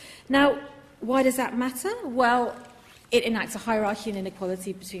 Now, why does that matter? Well, it enacts a hierarchy and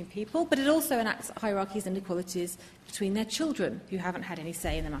inequality between people, but it also enacts hierarchies and inequalities between their children, who haven't had any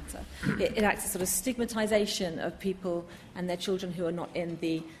say in the matter. It enacts a sort of stigmatisation of people and their children who are not in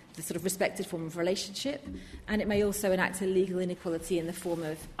the sort of respected form of relationship, and it may also enact a legal inequality in the form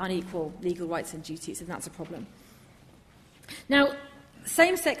of unequal legal rights and duties, and that's a problem. Now,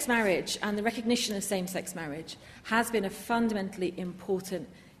 same-sex marriage and the recognition of same-sex marriage has been a fundamentally important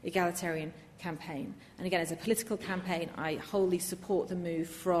egalitarian campaign. And again, as a political campaign, I wholly support the move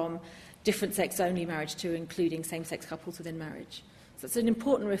from different sex-only marriage to including same-sex couples within marriage. So it's an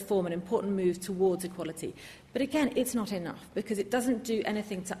important reform, an important move towards equality. But again, it's not enough, because it doesn't do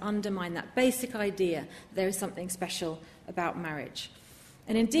anything to undermine that basic idea that there is something special about marriage.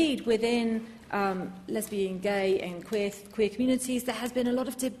 And indeed, within lesbian, gay and queer communities, there has been a lot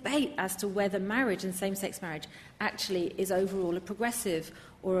of debate as to whether marriage and same-sex marriage actually is overall a progressive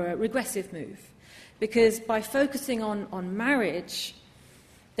or a regressive move. Because by focusing on marriage,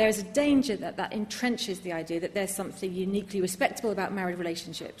 there is a danger that entrenches the idea that there's something uniquely respectable about married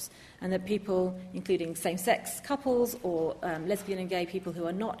relationships, and that people, including same-sex couples or lesbian and gay people who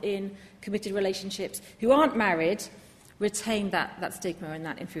are not in committed relationships, who aren't married, retain that stigma and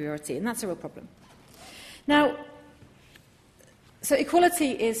that inferiority, and that's a real problem. Now, so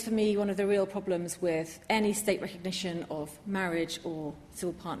equality is, for me, one of the real problems with any state recognition of marriage or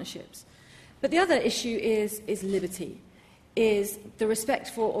civil partnerships. But the other issue is liberty, is the respect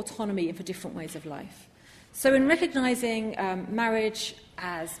for autonomy and for different ways of life. So in recognising marriage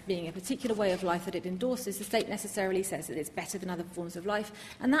as being a particular way of life that it endorses, the state necessarily says that it's better than other forms of life,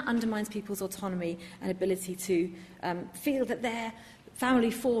 and that undermines people's autonomy and ability to feel that their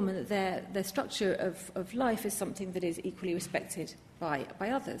family form and that their structure of life is something that is equally respected by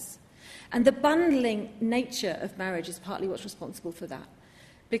others. And the bundling nature of marriage is partly what's responsible for that,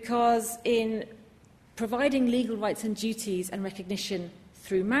 because in providing legal rights and duties and recognition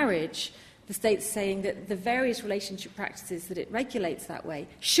through marriage, the state's saying that the various relationship practices that it regulates that way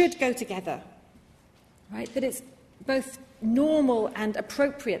should go together, right? That it's both normal and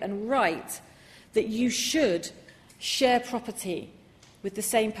appropriate and right that you should share property with the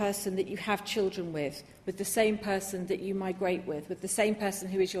same person that you have children with the same person that you migrate with the same person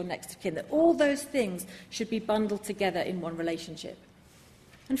who is your next of kin, that all those things should be bundled together in one relationship.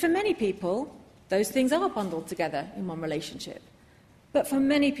 And for many people, those things are bundled together in one relationship. But for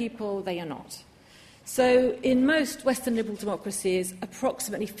many people, they are not. So in most Western liberal democracies,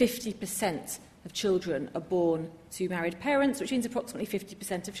 approximately 50% of children are born to married parents, which means approximately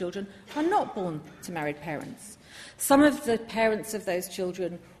 50% of children are not born to married parents. Some of the parents of those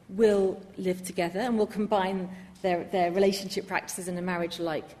children will live together and will combine their relationship practices in a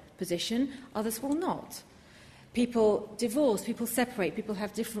marriage-like position. Others will not. People divorce, people separate, people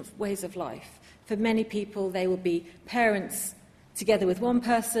have different ways of life. For many people, they will be parents together with one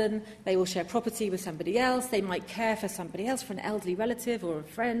person, they will share property with somebody else, they might care for somebody else, for an elderly relative or a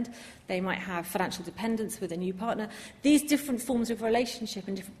friend, they might have financial dependence with a new partner. These different forms of relationship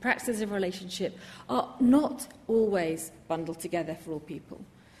and different practices of relationship are not always bundled together for all people.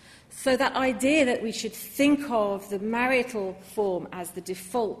 So that idea that we should think of the marital form as the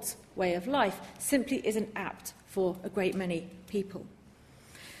default way of life simply isn't apt for a great many people.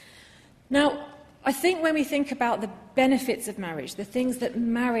 Now, I think when we think about the benefits of marriage, the things that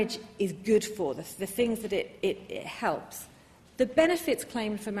marriage is good for, the things that it helps, the benefits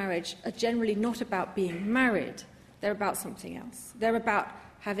claimed for marriage are generally not about being married. They're about something else. They're about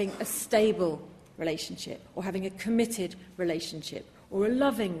having a stable relationship or having a committed relationship or a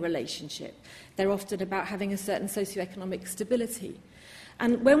loving relationship. They're often about having a certain socioeconomic stability.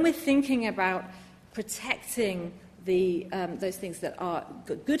 And when we're thinking about protecting those things that are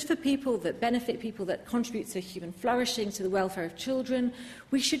good for people, that benefit people, that contribute to human flourishing, to the welfare of children,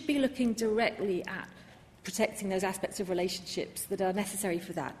 we should be looking directly at protecting those aspects of relationships that are necessary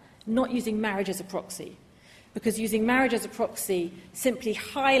for that, not using marriage as a proxy. Because using marriage as a proxy simply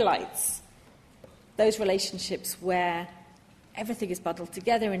highlights those relationships where everything is bundled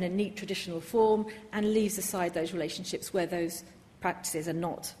together in a neat traditional form and leaves aside those relationships where those practices are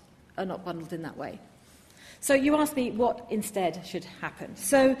not bundled in that way. So you asked me what instead should happen.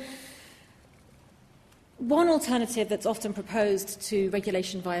 So one alternative that's often proposed to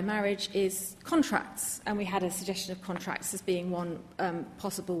regulation via marriage is contracts, and we had a suggestion of contracts as being one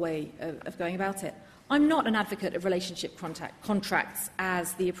possible way of going about it. I'm not an advocate of relationship contracts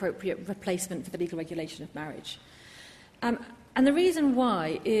as the appropriate replacement for the legal regulation of marriage. And the reason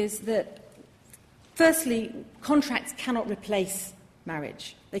why is that, firstly, contracts cannot replace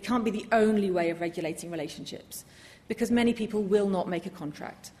marriage. They can't be the only way of regulating relationships, because many people will not make a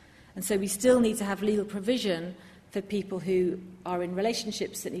contract. And so we still need to have legal provision for people who are in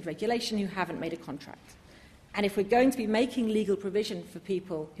relationships that need regulation who haven't made a contract. And if we're going to be making legal provision for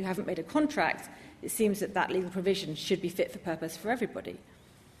people who haven't made a contract, it seems that legal provision should be fit for purpose for everybody.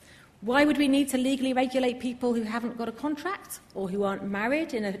 Why would we need to legally regulate people who haven't got a contract or who aren't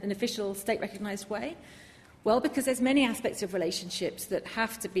married in an official state-recognised way? Well, because there's many aspects of relationships that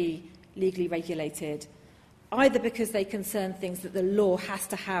have to be legally regulated, either because they concern things that the law has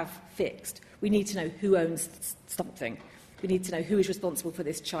to have fixed, We need to know who owns something. We need to know who is responsible for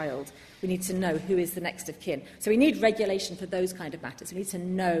this child. We need to know who is the next of kin. So we need regulation for those kind of matters. We need to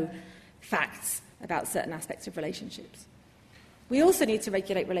know facts about certain aspects of relationships. We also need to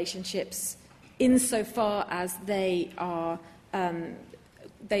regulate relationships insofar as they are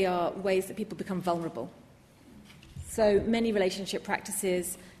ways that people become vulnerable. So many relationship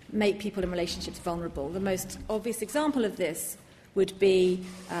practices make people in relationships vulnerable. The most obvious example of this would be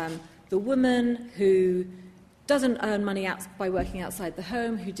the woman who doesn't earn money by working outside the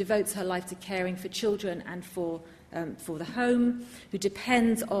home, who devotes her life to caring for children and for the home, who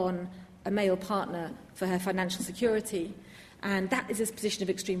depends on a male partner for her financial security, and that is a position of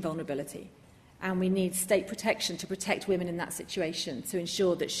extreme vulnerability. And we need state protection to protect women in that situation, to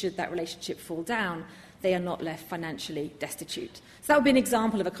ensure that should that relationship fall down, they are not left financially destitute. So that would be an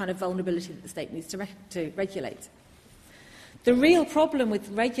example of a kind of vulnerability that the state needs to regulate. The real problem with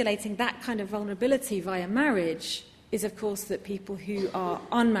regulating that kind of vulnerability via marriage is, of course, that people who are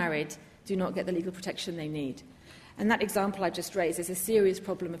unmarried do not get the legal protection they need. And that example I just raised is a serious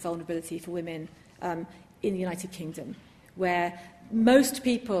problem of vulnerability for women in the United Kingdom, where most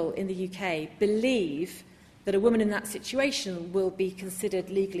people in the UK believe that a woman in that situation will be considered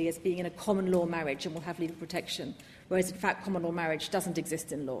legally as being in a common law marriage and will have legal protection, whereas in fact common law marriage doesn't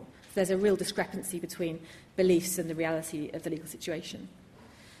exist in law. So there's a real discrepancy between beliefs and the reality of the legal situation.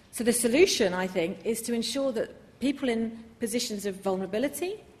 So the solution, I think, is to ensure that people in positions of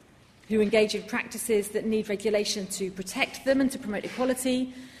vulnerability, who engage in practices that need regulation to protect them and to promote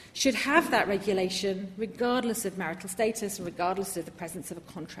equality, should have that regulation regardless of marital status and regardless of the presence of a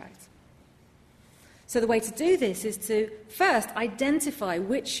contract. So the way to do this is to first identify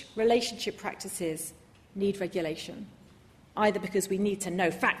which relationship practices need regulation, either because we need to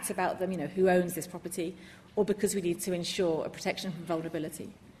know facts about them, who owns this property, or because we need to ensure a protection from vulnerability.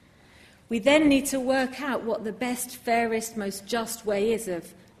 We then need to work out what the best, fairest, most just way is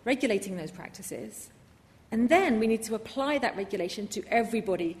of regulating those practices, and then we need to apply that regulation to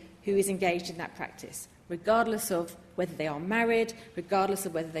everybody who is engaged in that practice, regardless of whether they are married, regardless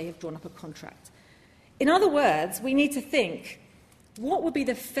of whether they have drawn up a contract. In other words, we need to think, what would be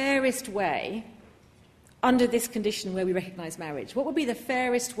the fairest way under this condition where we recognise marriage? What would be the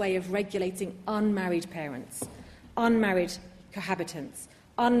fairest way of regulating unmarried parents, unmarried cohabitants,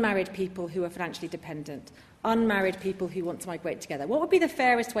 unmarried people who are financially dependent, unmarried people who want to migrate together? What would be the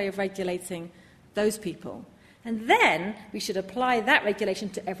fairest way of regulating those people? And then we should apply that regulation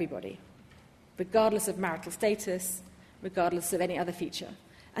to everybody, regardless of marital status, regardless of any other feature.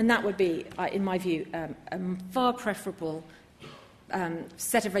 And that would be, in my view, a far preferable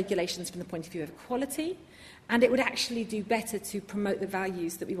set of regulations from the point of view of equality, and it would actually do better to promote the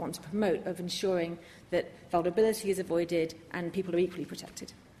values that we want to promote of ensuring that vulnerability is avoided and people are equally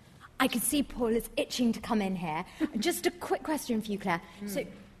protected. I can see Paul is itching to come in here. Just a quick question for you, Claire.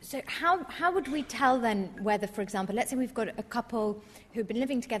 So how would we tell then whether, for example, let's say we've got a couple who've been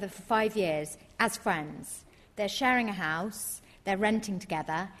living together for 5 years as friends. They're sharing a house, they're renting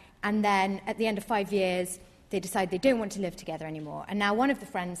together, and then at the end of 5 years, they decide they don't want to live together anymore. And now one of the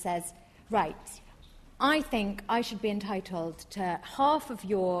friends says, right, I think I should be entitled to half of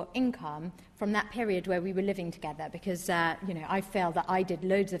your income from that period where we were living together because, I feel that I did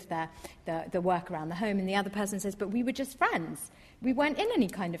loads of the work around the home. And the other person says, but we were just friends. We weren't in any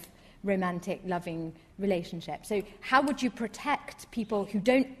kind of romantic, loving relationship. So how would you protect people who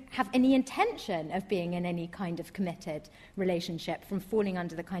don't have any intention of being in any kind of committed relationship from falling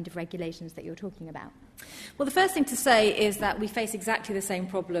under the kind of regulations that you're talking about? Well, the first thing to say is that we face exactly the same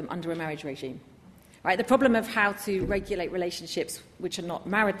problem under a marriage regime. Right, the problem of how to regulate relationships which are not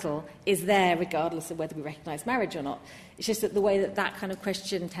marital is there regardless of whether we recognise marriage or not. It's just that the way that kind of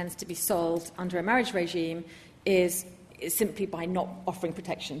question tends to be solved under a marriage regime is simply by not offering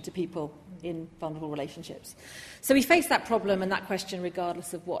protection to people in vulnerable relationships. So we face that problem and that question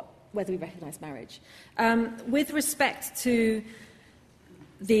regardless of whether we recognise marriage. With respect to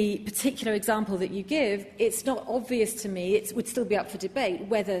the particular example that you give, it's not obvious to me, it would still be up for debate,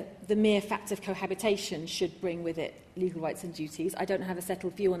 whether the mere fact of cohabitation should bring with it legal rights and duties. I don't have a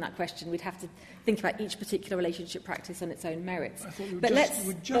settled view on that question. We'd have to think about each particular relationship practice on its own merits. I thought you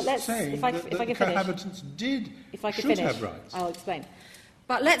were just saying that cohabitants should have rights. I'll explain.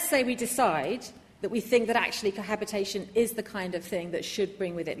 But let's say we decide that we think that actually cohabitation is the kind of thing that should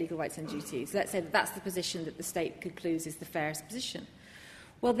bring with it legal rights and duties. Let's say that that's the position that the state concludes is the fairest position.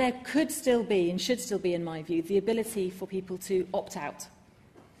 Well, there could still be, and should still be, in my view, the ability for people to opt out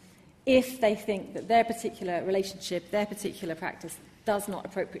if they think that their particular relationship, their particular practice, does not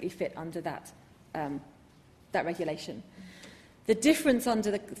appropriately fit under that regulation. The difference from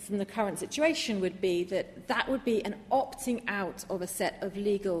the current situation would be that would be an opting out of a set of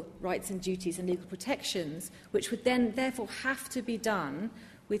legal rights and duties and legal protections, which would then therefore have to be done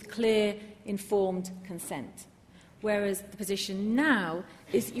with clear, informed consent. Whereas the position now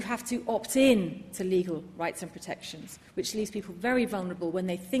is you have to opt in to legal rights and protections, which leaves people very vulnerable when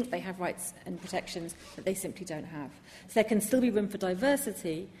they think they have rights and protections that they simply don't have. So there can still be room for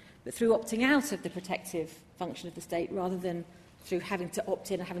diversity, but through opting out of the protective function of the state rather than through having to opt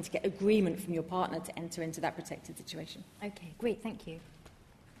in and having to get agreement from your partner to enter into that protected situation. Okay, great, thank you.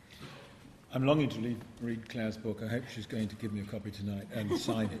 I'm longing to read Claire's book. I hope she's going to give me a copy tonight and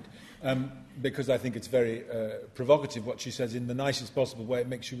sign it, because I think it's very provocative what she says in the nicest possible way. It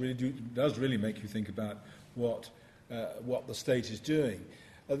makes you does really make you think about what the state is doing.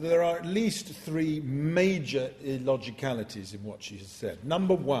 There are at least three major illogicalities in what she has said.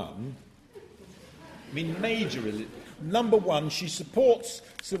 Number one, she supports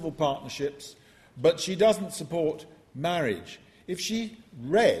civil partnerships, but she doesn't support marriage. If she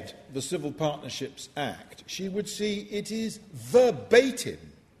read the Civil Partnerships Act, she would see it is verbatim,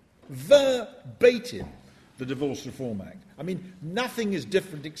 the Divorce Reform Act. I mean, nothing is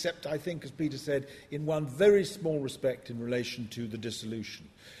different except, I think, as Peter said, in one very small respect in relation to the dissolution.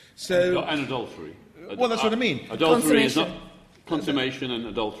 So, and adultery. Well, that's what I mean. Adultery is not... Consummation and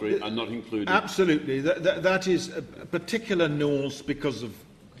adultery are not included. Absolutely. That is a particular nuance because of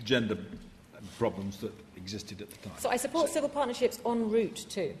gender problems that existed at the time. So I support civil partnerships en route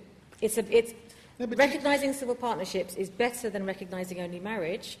too. Recognising civil partnerships is better than recognising only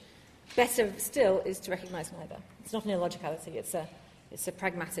marriage. Better still is to recognise neither. It's not an illogicality, it's a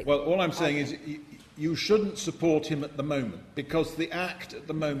pragmatic... Well, all I'm saying is you shouldn't support him at the moment, because the Act at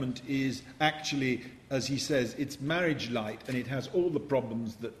the moment is actually, as he says, it's marriage light, and it has all the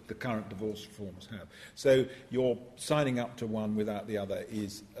problems that the current divorce reforms have. So your signing up to one without the other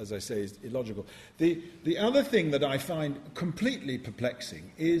is, as I say, is illogical. The other thing that I find completely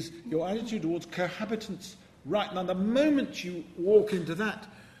perplexing is your attitude towards cohabitants. Right now, the moment you walk into that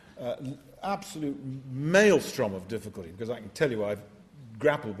absolute maelstrom of difficulty, because I can tell you I've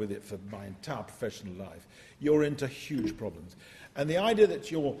grappled with it for my entire professional life, you're into huge problems. And the idea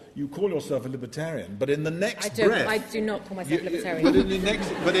that you call yourself a libertarian, but in the next breath... I do not call myself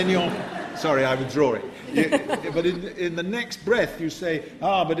libertarian. Sorry, I withdraw it. But in the next breath you say,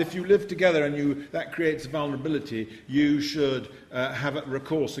 but if you live together and that creates vulnerability, you should have a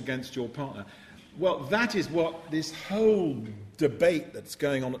recourse against your partner. Well, that is what this whole debate that's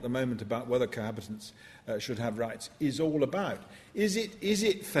going on at the moment about whether cohabitants should have rights is all about. Is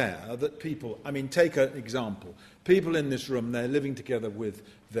it fair that people... I mean, take an example. People in this room, they're living together with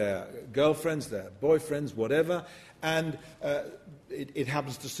their girlfriends, their boyfriends, whatever, and it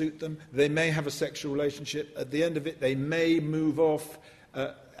happens to suit them. They may have a sexual relationship. At the end of it, they may move off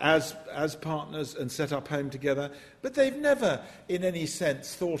as partners and set up home together, but they've never, in any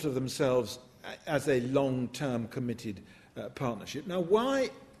sense, thought of themselves as a long-term committed partnership. Now,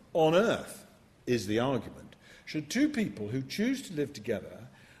 why on earth is the argument, should two people who choose to live together,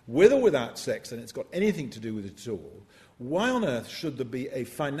 with or without sex, and it's got anything to do with it at all, why on earth should there be a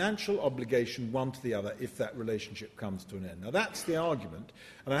financial obligation one to the other if that relationship comes to an end? Now, that's the argument,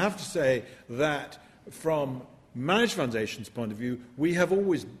 and I have to say that from Marriage Foundation's point of view, we have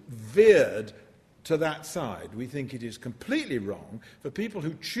always veered to that side. We think it is completely wrong for people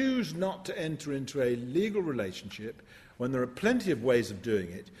who choose not to enter into a legal relationship, when there are plenty of ways of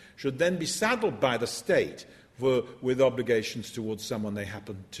doing it, should then be saddled by the state with obligations towards someone they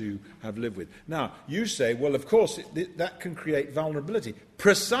happen to have lived with. Now, you say, well, of course, that can create vulnerability.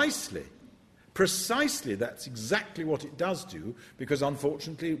 Precisely, that's exactly what it does do, because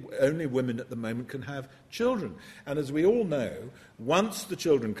unfortunately only women at the moment can have children. And as we all know, once the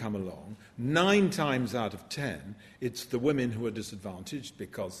children come along, 9 times out of 10, it's the women who are disadvantaged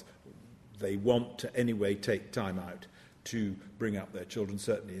because they want to anyway take time out to bring up their children,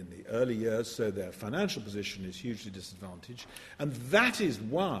 certainly in the early years, so their financial position is hugely disadvantaged. And that is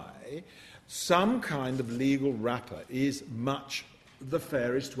why some kind of legal wrapper is much the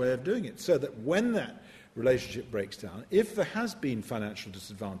fairest way of doing it, so that when that relationship breaks down, if there has been financial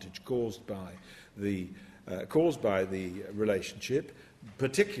disadvantage caused by the relationship,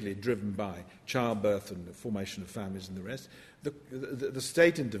 particularly driven by childbirth and the formation of families and the rest, the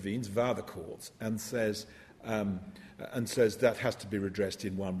state intervenes via the courts and says that has to be redressed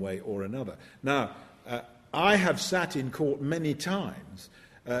in one way or another. Now, I have sat in court many times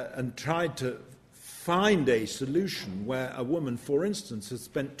and tried to find a solution where a woman, for instance, has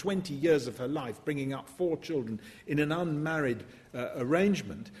spent 20 years of her life bringing up 4 children in an unmarried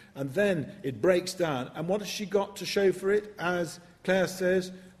arrangement, and then it breaks down, and what has she got to show for it? As Claire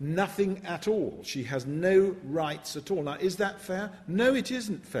says, nothing at all. She has no rights at all. Now, is that fair? No, it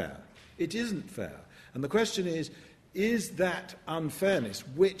isn't fair. It isn't fair. And the question is that unfairness,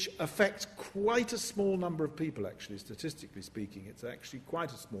 which affects quite a small number of people, actually, statistically speaking, it's actually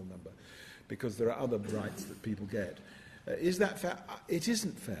quite a small number, because there are other rights that people get. Is that fair? It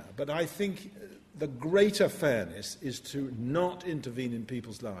isn't fair. But I think the greater fairness is to not intervene in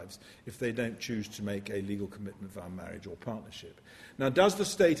people's lives if they don't choose to make a legal commitment via marriage or partnership. Now, does the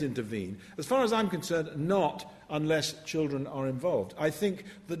state intervene? As far as I'm concerned, not unless children are involved. I think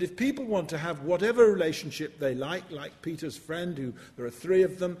that if people want to have whatever relationship they like Peter's friend, there are 3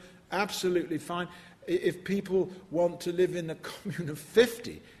 of them, absolutely fine. If people want to live in a commune of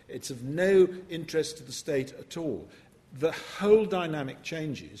 50, it's of no interest to the state at all. The whole dynamic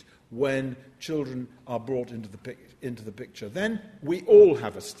changes when children are brought into the picture. Then we all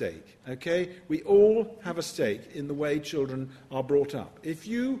have a stake, okay? We all have a stake in the way children are brought up. If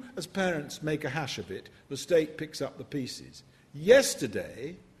you, as parents, make a hash of it, the state picks up the pieces.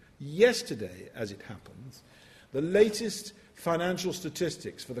 Yesterday, as it happens, the latest financial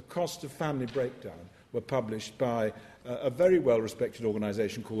statistics for the cost of family breakdown were published by a very well-respected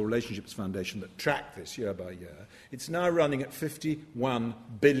organisation called the Relationships Foundation that tracked this year by year. It's now running at £51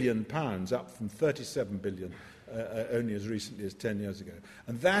 billion, up from £37 billion only as recently as 10 years ago.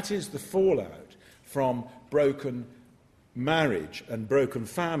 And that is the fallout from broken marriage and broken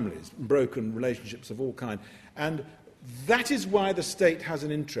families, broken relationships of all kinds. And that is why the state has an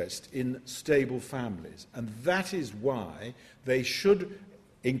interest in stable families. And that is why they should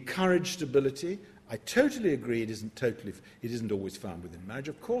encourage stability. I totally agree it isn't always found within marriage.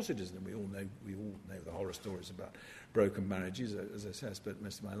 Of course it isn't. We all know the horror stories about broken marriages. As I say, I spent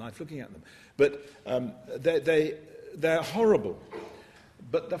most of my life looking at them. But they're horrible.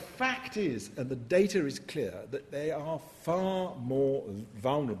 But the fact is, and the data is clear, that they are far more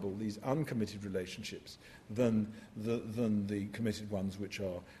vulnerable, these uncommitted relationships, than the committed ones which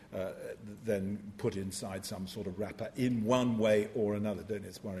are then put inside some sort of wrapper in one way or another. Don't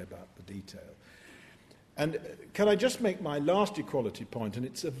let's worry about the detail. And can I just make my last equality point, and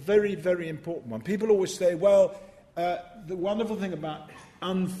it's a very, very important one. People always say, well, the wonderful thing about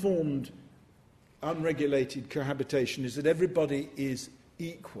unformed, unregulated cohabitation is that everybody is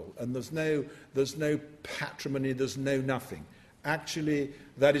equal, and there's no patrimony, there's no nothing. Actually,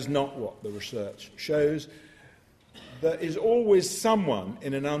 that is not what the research shows. There is always someone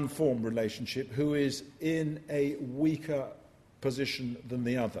in an unformed relationship who is in a weaker position than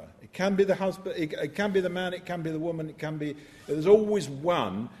the other. It can be the husband, it can be the man, it can be the woman, there's always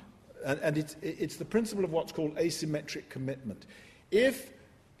one, and it's the principle of what's called asymmetric commitment. If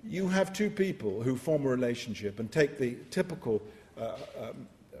you have 2 people who form a relationship, and take the typical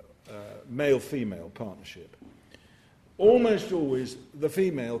male-female partnership, almost always the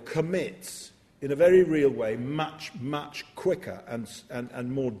female commits in a very real way much, much quicker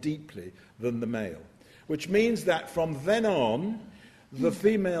and more deeply than the male. Which means that from then on, the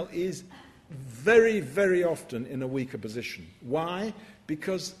female is very, very often in a weaker position. Why?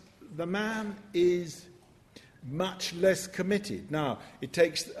 Because the man is much less committed. Now, it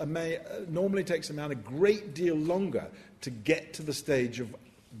normally takes a man a great deal longer to get to the stage of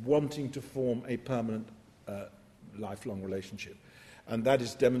wanting to form a permanent, lifelong relationship. And that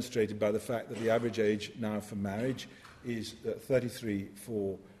is demonstrated by the fact that the average age now for marriage is 33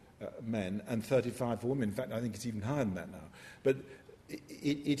 for men and 35 for women. In fact, I think it's even higher than that now. But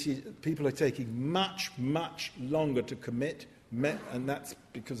people are taking much, much longer to commit, and that's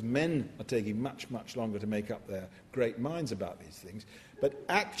because men are taking much, much longer to make up their great minds about these things. But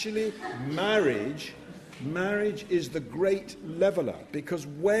actually, marriage is the great leveller, because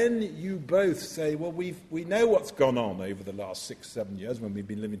when you both say, well, we know what's gone on over the last 6-7 years when we've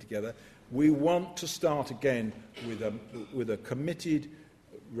been living together, we want to start again with a committed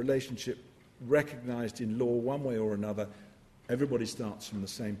relationship recognised in law one way or another. Everybody starts from the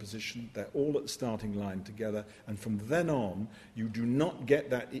same position. They're all at the starting line together. And from then on, you do not get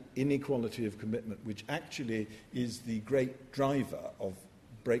that inequality of commitment, which actually is the great driver of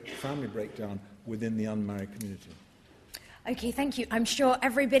family breakdown within the unmarried community. Okay, thank you. I'm sure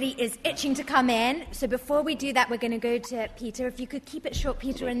everybody is itching to come in. So before we do that, we're going to go to Peter. If you could keep it short,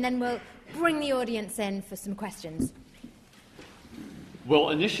 Peter, and then we'll bring the audience in for some questions.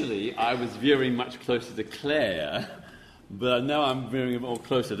 Well, initially, I was veering much closer to Claire, but now I'm veering more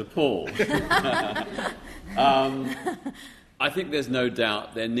closer to Paul. I think there's no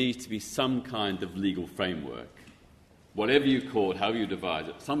doubt there needs to be some kind of legal framework, whatever you call it, however you devise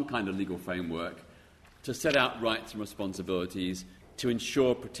it, some kind of legal framework to set out rights and responsibilities to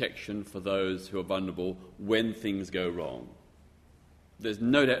ensure protection for those who are vulnerable when things go wrong. There's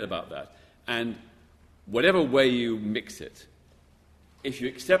no doubt about that. And whatever way you mix it, if you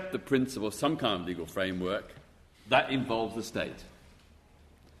accept the principle of some kind of legal framework, that involves the state.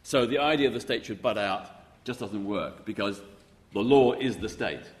 So the idea of the state should butt out just doesn't work, because the law is the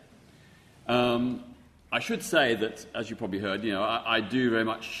state. I should say that, as you probably heard, I do very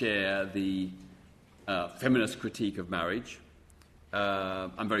much share the feminist critique of marriage.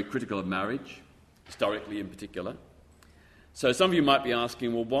 I'm very critical of marriage, historically in particular. So some of you might be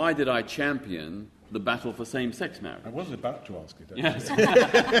asking, well, why did I champion the battle for same-sex marriage? I was about to ask it, actually.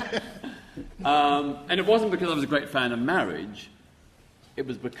 Yes. And it wasn't because I was a great fan of marriage. It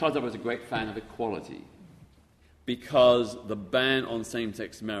was because I was a great fan of equality. Because the ban on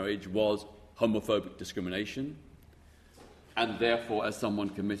same-sex marriage was homophobic discrimination, and therefore, as someone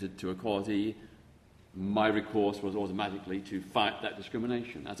committed to equality, my recourse was automatically to fight that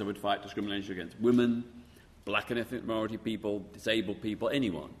discrimination, as I would fight discrimination against women, black and ethnic minority people, disabled people,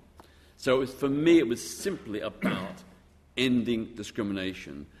 anyone. So for me, it was simply about ending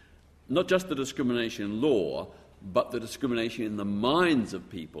discrimination. Not just the discrimination in law, but the discrimination in the minds of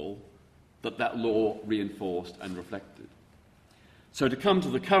people that law reinforced and reflected. So to come to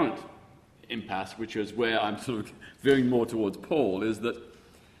the current impasse, which is where I'm sort of veering more towards Paul, is that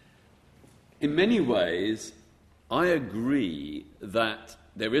in many ways I agree that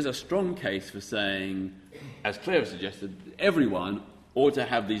there is a strong case for saying, as Claire suggested, everyone ought to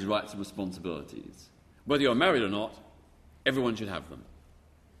have these rights and responsibilities. Whether you're married or not, everyone should have them,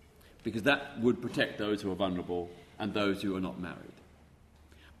 because that would protect those who are vulnerable and those who are not married.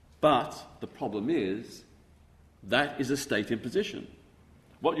 But the problem is that is a state imposition.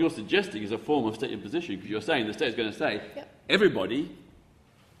 What you're suggesting is a form of state imposition, because you're saying the state is going to say, everybody,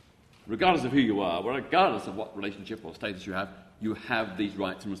 regardless of who you are, regardless of what relationship or status you have these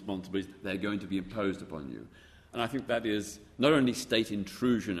rights and responsibilities. They're going to be imposed upon you. And I think that is not only state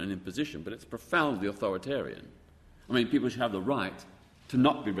intrusion and imposition, but it's profoundly authoritarian. I mean, people should have the right to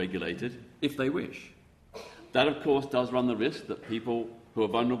not be regulated if they wish. That, of course, does run the risk that people who are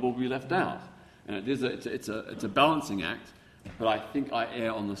vulnerable will be left out. And it's a balancing act, but I think I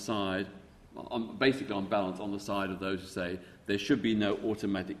err on the side, basically on balance, on the side of those who say there should be no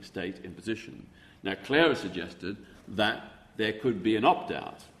automatic state imposition. Now, Claire has suggested that there could be an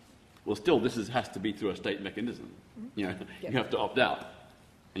opt-out. Well, still, this has to be through a state mechanism. You have to opt out,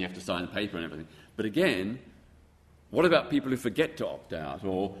 and you have to sign a paper and everything. But again, what about people who forget to opt out,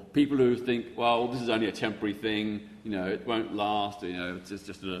 or people who think, well, this is only a temporary thing, it won't last, it's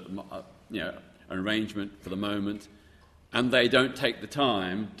just an arrangement for the moment, and they don't take the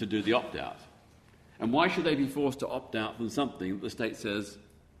time to do the opt-out. And why should they be forced to opt out from something that the state says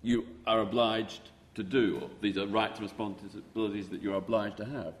you are obliged to do, or these are rights and responsibilities that you're obliged to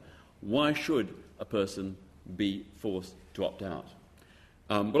have? Why should a person be forced to opt out?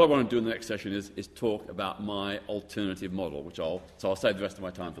 What I want to do in the next session is talk about my alternative model, so I'll save the rest of my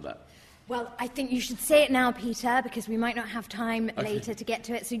time for that. Well, I think you should say it now, Peter, because we might not have time later to get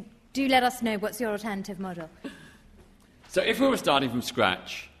to it. So do let us know, what's your alternative model? So if we were starting from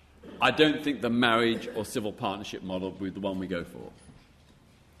scratch, I don't think the marriage or civil partnership model would be the one we go for.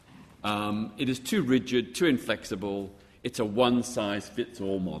 It is too rigid, too inflexible. It's a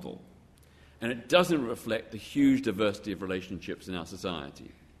one-size-fits-all model. And it doesn't reflect the huge diversity of relationships in our society.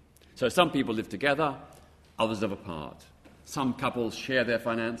 So some people live together, others live apart. Some couples share their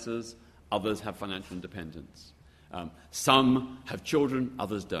finances, others have financial independence. Some have children,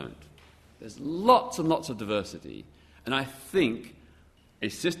 others don't. There's lots and lots of diversity. And I think a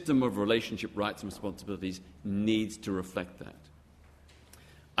system of relationship rights and responsibilities needs to reflect that.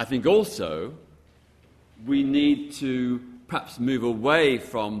 I think also we need to perhaps move away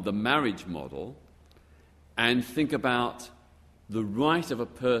from the marriage model and think about the right of a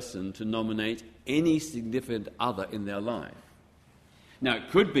person to nominate any significant other in their life. Now, it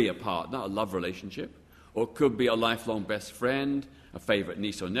could be a partner, a love relationship, or it could be a lifelong best friend, a favourite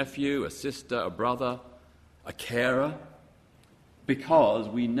niece or nephew, a sister, a brother, a carer, because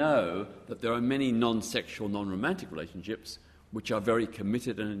we know that there are many non-sexual, non-romantic relationships which are very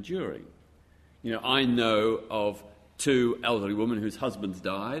committed and enduring. I know of 2 elderly women whose husbands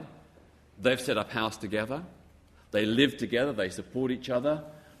died. They've set up house together. They live together. They support each other.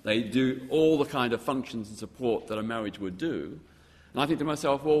 They do all the kind of functions and support that a marriage would do. And I think to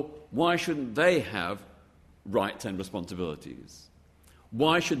myself, well, why shouldn't they have rights and responsibilities?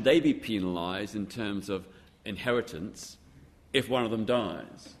 Why should they be penalised in terms of inheritance if one of them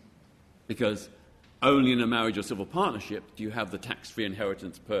dies, because only in a marriage or civil partnership do you have the tax-free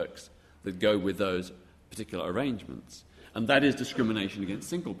inheritance perks that go with those particular arrangements. And that is discrimination against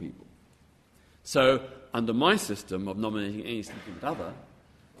single people. So, under my system of nominating any significant other,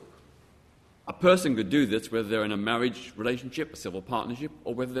 a person could do this whether they're in a marriage relationship, a civil partnership,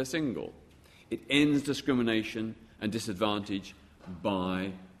 or whether they're single. It ends discrimination and disadvantage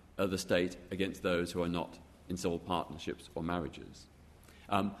by the state against those who are not in civil partnerships or marriages.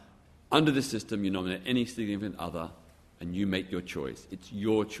 Under this system, you nominate any significant other and you make your choice. It's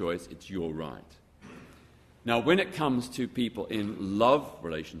your choice, it's your right. Now, when it comes to people in love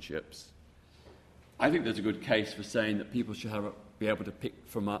relationships, I think there's a good case for saying that people should be able to pick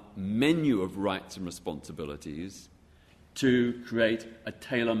from a menu of rights and responsibilities to create a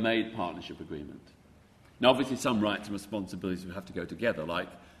tailor-made partnership agreement. Now, obviously, some rights and responsibilities would have to go together, like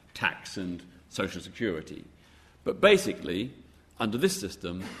tax and social security. But basically, under this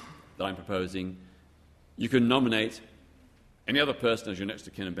system that I'm proposing, you can nominate any other person as your next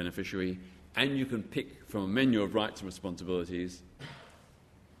of kin and beneficiary, and you can pick from a menu of rights and responsibilities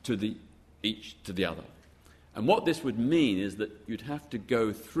each to the other. And what this would mean is that you'd have to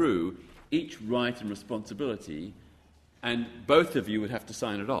go through each right and responsibility, and both of you would have to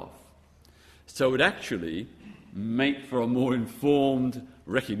sign it off. So it would actually make for a more informed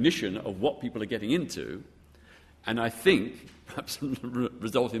recognition of what people are getting into, and I think perhaps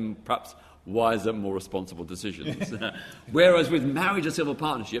result in perhaps wiser, more responsible decisions. Whereas with marriage or civil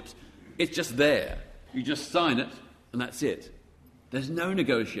partnerships, it's just there. You just sign it, and that's it. There's no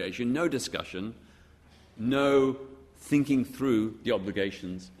negotiation, no discussion, no thinking through the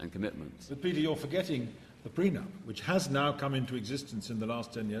obligations and commitments. But Peter, you're forgetting the prenup, which has now come into existence in the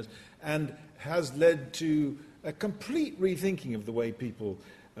last 10 years and has led to a complete rethinking of the way people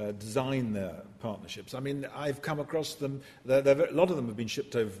design their partnerships. I mean, I've come across them. A lot of them have been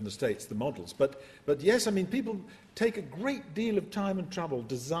shipped over from the States, the models. But yes, I mean, people take a great deal of time and trouble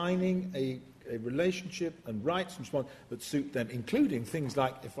designing a relationship and rights and responsibilities that suit them, including things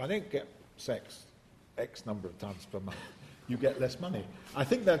like, if I don't get sex X number of times per month, you get less money. I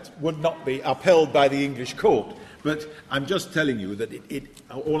think that would not be upheld by the English court, but I'm just telling you that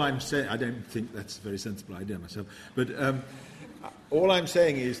all I'm saying, I don't think that's a very sensible idea myself, but all I'm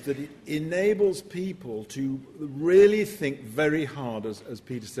saying is that it enables people to really think very hard, as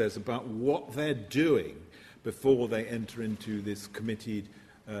Peter says, about what they're doing before they enter into this committed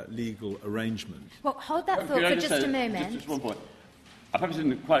legal arrangement. Well, hold that thought for just a moment. Just one point. I perhaps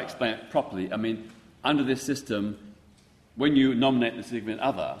didn't quite explain it properly. I mean, under this system, when you nominate the significant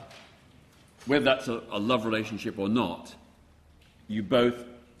other, whether that's a love relationship or not, you both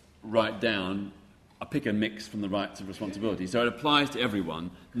write down a pick and mix from the rights and responsibilities. So it applies to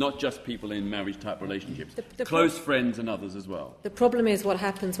everyone, not just people in marriage-type relationships, close friends and others as well. The problem is what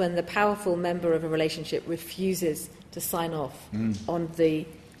happens when the powerful member of a relationship refuses to sign off on the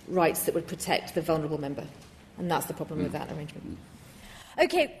rights that would protect the vulnerable member. And that's the problem with that arrangement.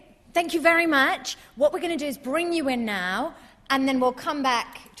 Okay, thank you very much. What we're going to do is bring you in now, and then we'll come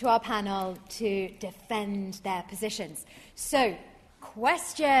back to our panel to defend their positions. So,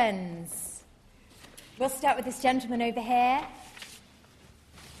 questions? We'll start with this gentleman over here.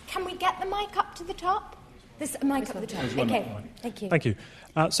 Can we get the mic up to the top? This mic up to the top. Okay, thank you. Thank you.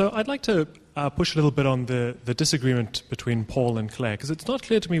 So I'd like to push a little bit on the disagreement between Paul and Claire, because it's not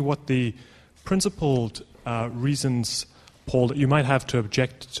clear to me what the principled reasons, Paul, that you might have to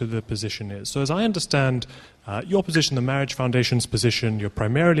object to the position is. So as I understand your position, the Marriage Foundation's position, you're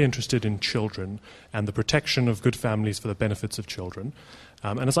primarily interested in children and the protection of good families for the benefits of children.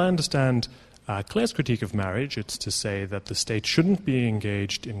 And as I understand Claire's critique of marriage, it's to say that the state shouldn't be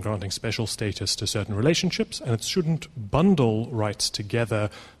engaged in granting special status to certain relationships, and it shouldn't bundle rights together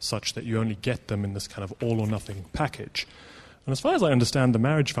such that you only get them in this kind of all-or-nothing package. And as far as I understand the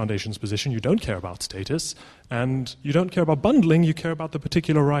Marriage Foundation's position, you don't care about status, and you don't care about bundling, you care about the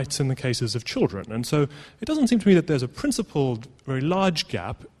particular rights in the cases of children. And so it doesn't seem to me that there's a principled, very large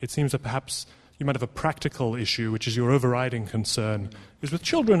gap. It seems that perhaps you might have a practical issue, which is your overriding concern is with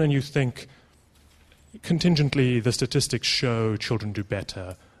children, and you think contingently the statistics show children do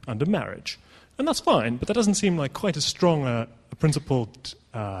better under marriage. And that's fine, but that doesn't seem like quite as strong a principled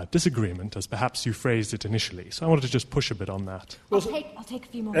disagreement as perhaps you phrased it initially. So I wanted to just push a bit on that. I'll take a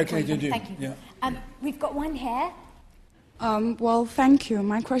few more. Okay, Thank you. Yeah. We've got one here. Well, thank you.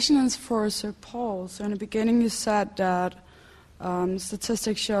 My question is for Sir Paul. So in the beginning you said that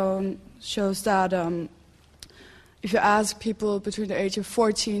statistics shows that if you ask people between the age of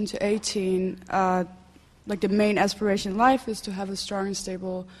 14 to 18, like the main aspiration in life is to have a strong and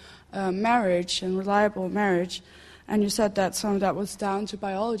stable marriage and reliable marriage. And you said that some of that was down to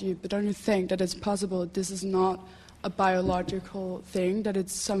biology, but don't you think that it's possible this is not a biological thing, that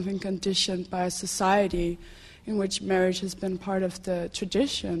it's something conditioned by a society in which marriage has been part of the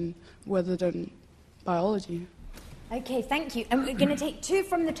tradition rather than biology? Okay, thank you. And we're going to take two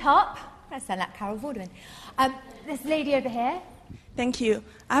from the top. I sound like Carol Vorderman. This lady over here. Thank you.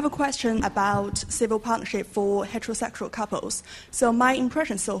 I have a question about civil partnership for heterosexual couples. So my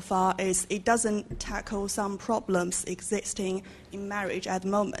impression so far is it doesn't tackle some problems existing in marriage at the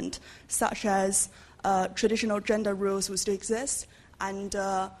moment, such as traditional gender roles will still exist, and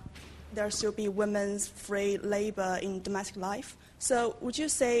there still be women's free labor in domestic life. So would you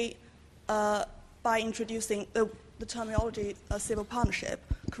say by introducing the terminology civil partnership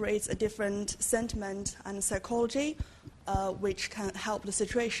creates a different sentiment and psychology which can help the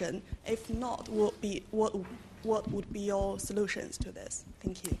situation? If not, what would be your solutions to this?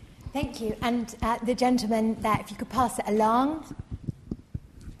 Thank you. Thank you. And the gentleman there, if you could pass it along.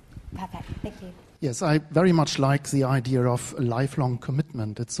 Perfect. Thank you. Yes, I very much like the idea of a lifelong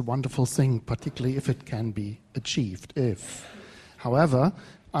commitment. It's a wonderful thing, particularly if it can be achieved. However,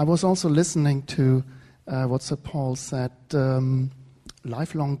 I was also listening to what Sir Paul said,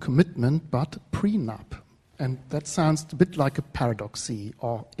 lifelong commitment, but prenup. And that sounds a bit like a paradoxy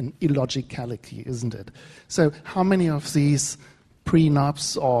or an illogicality, isn't it? So how many of these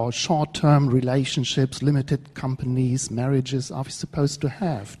prenups or short-term relationships, limited companies, marriages are we supposed to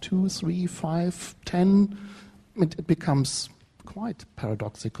have? 2, 3, 5, 10? It becomes quite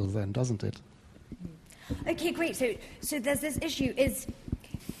paradoxical then, doesn't it? Okay, great. So there's this issue.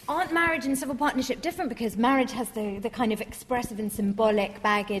 Aren't marriage and civil partnership different? Because marriage has the kind of expressive and symbolic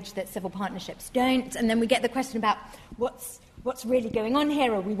baggage that civil partnerships don't. And then we get the question about what's really going on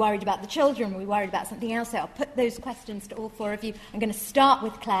here? Are we worried about the children? Are we worried about something else? So I'll put those questions to all four of you. I'm going to start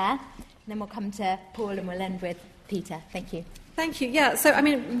with Claire, and then we'll come to Paul, and we'll end with Peter. Thank you. Thank you. Yeah, so, I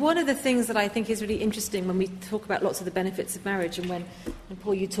mean, one of the things that I think is really interesting when we talk about lots of the benefits of marriage, and when,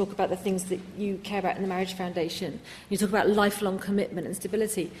 Paul, you talk about the things that you care about in the Marriage Foundation, you talk about lifelong commitment and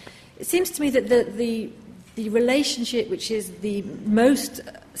stability, it seems to me that the relationship which is the most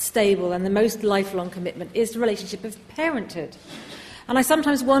stable and the most lifelong commitment is the relationship of parenthood. And I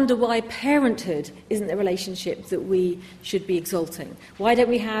sometimes wonder why parenthood isn't the relationship that we should be exalting. Why don't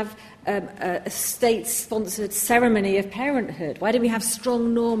we have a state-sponsored ceremony of parenthood? Why don't we have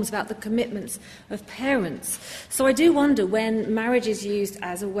strong norms about the commitments of parents? So I do wonder, when marriage is used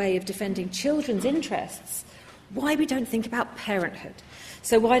as a way of defending children's interests, why we don't think about parenthood.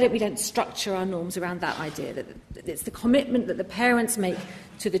 So why don't we structure our norms around that idea, that it's the commitment that the parents make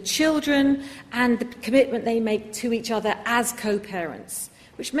to the children and the commitment they make to each other as co-parents,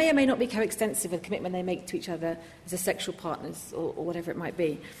 which may or may not be coextensive with the commitment they make to each other as sexual partners or whatever it might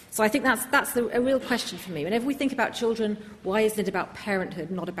be. So I think that's a real question for me. Whenever we think about children, why isn't it about parenthood,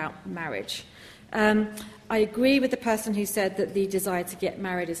 not about marriage? I agree with the person who said that the desire to get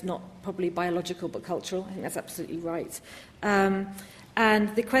married is not probably biological but cultural. I think that's absolutely right.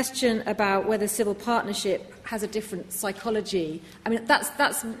 And the question about whether civil partnership has a different psychology, I mean,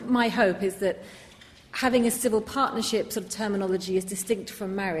 that's my hope, is that having a civil partnership sort of terminology as distinct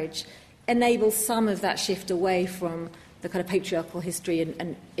from marriage enables some of that shift away from the kind of patriarchal history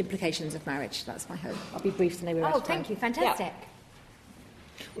and implications of marriage. That's my hope. I'll be brief today. Thank you. Fantastic.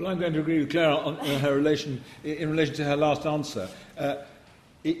 Yeah. Well, I'm going to agree with Claire on her relation to her last answer.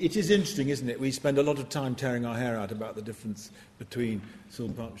 It is interesting, isn't it? We spend a lot of time tearing our hair out about the difference between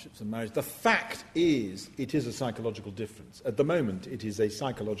civil partnerships and marriage. The fact is, it is a psychological difference. At the moment, it is a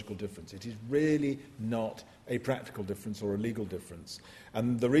psychological difference. It is really not a practical difference or a legal difference.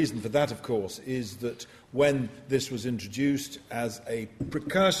 And the reason for that, of course, is that when this was introduced as a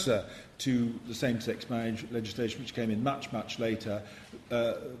precursor to the same-sex marriage legislation, which came in much, much later,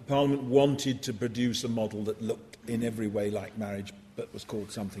 Parliament wanted to produce a model that looked in every way like marriage, but was called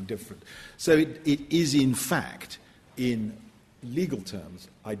something different. So it is, in fact, in legal terms,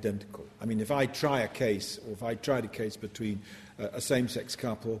 identical. I mean, if I try a case, or if I tried a case between a same-sex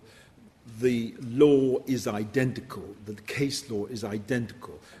couple, the law is identical, the case law is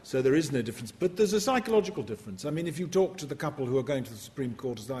identical. So there is no difference. But there's a psychological difference. I mean, if you talk to the couple who are going to the Supreme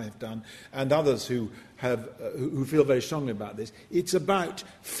Court, as I have done, and others who feel very strongly about this, it's about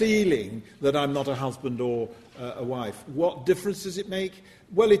feeling that I'm not a husband or a wife. What difference does it make?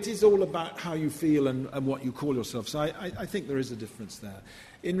 Well, it is all about how you feel and what you call yourself. So I think there is a difference there.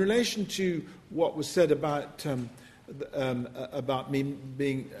 In relation to what was said about me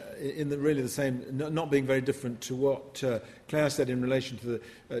being really the same, not being very different to what Claire said in relation to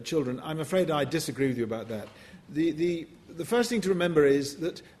the children, I'm afraid I disagree with you about that. The first thing to remember is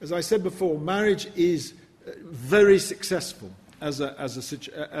that, as I said before, marriage is very successful as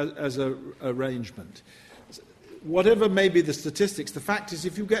a arrangement. Whatever may be the statistics, the fact is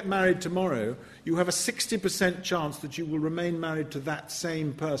if you get married tomorrow, you have a 60% chance that you will remain married to that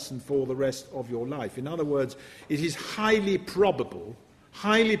same person for the rest of your life. In other words, it is highly probable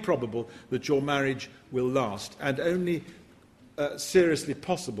that your marriage will last, and only seriously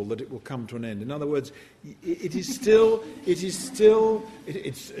possible that it will come to an end. In other words, it's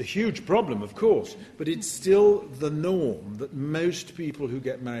a huge problem, of course, but it's still the norm that most people who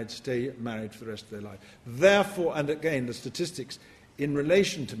get married stay married for the rest of their life. Therefore, and again, the statistics in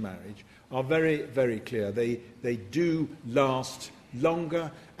relation to marriage are very, very clear. They do last longer,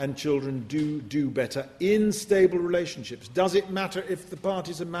 and children do better in stable relationships. Does it matter if the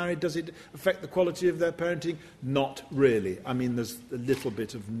parties are married? Does it affect the quality of their parenting? Not really. I mean, there's a little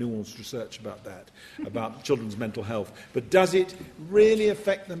bit of nuanced research about that, about children's mental health. But does it really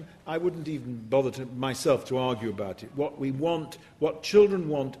affect them? I wouldn't even bother myself to argue about it. What children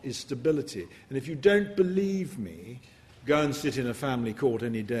want is stability. And if you don't believe me, go and sit in a family court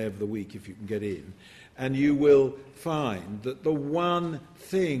any day of the week if you can get in. And you will find that the one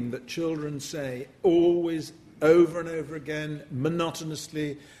thing that children say always, over and over again,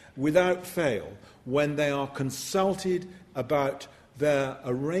 monotonously, without fail, when they are consulted about their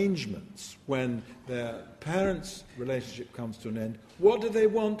arrangements, when their parents' relationship comes to an end, what do they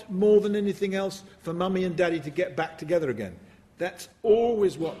want more than anything else? For mummy and daddy to get back together again. That's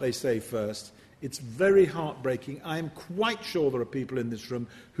always what they say first. It's very heartbreaking. I am quite sure there are people in this room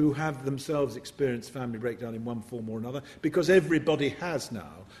who have themselves experienced family breakdown in one form or another, because everybody has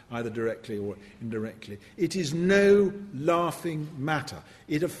now, either directly or indirectly. It is no laughing matter.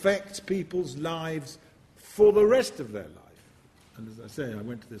 It affects people's lives for the rest of their life. And as I say, I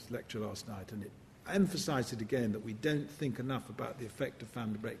went to this lecture last night, and it emphasised it again that we don't think enough about the effect of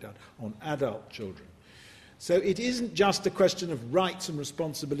family breakdown on adult children. So it isn't just a question of rights and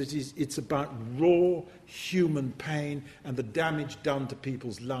responsibilities, it's about raw human pain and the damage done to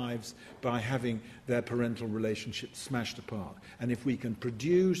people's lives by having their parental relationships smashed apart. And if we can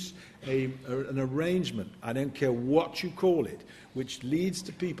produce an arrangement, I don't care what you call it, which leads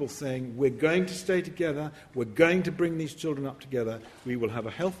to people saying, we're going to stay together, we're going to bring these children up together, we will have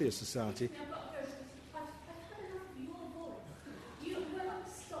a healthier society.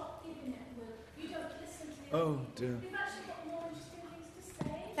 Oh, dear. You've actually got more interesting things to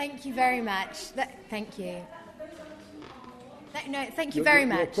say. Thank you very much. Thank you. Thank you very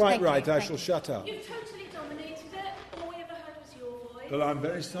much. You're quite right. I shall shut up. You've totally dominated it. All we ever heard was your voice. Well, I'm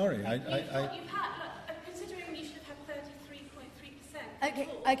very sorry. You've had, considering you should have had 33.3%.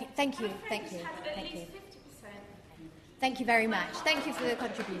 Okay. Thank you. Thank you. At least 50%. Thank you very much. Thank you for the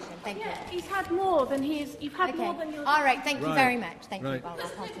contribution. Thank you. He's had more than you've had more than your... All right, thank you very much. Thank you. I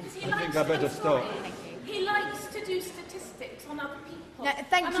think I better stop. Thank you. He likes to do statistics on other people. No,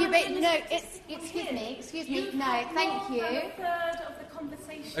 thank you, but no, excuse me. No, thank you. A third of the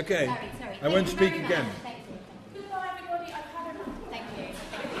conversation. Okay. Sorry. I won't speak again. Thank you. Goodbye, everybody. I've had enough. Thank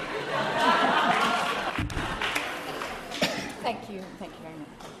you. Thank you very much.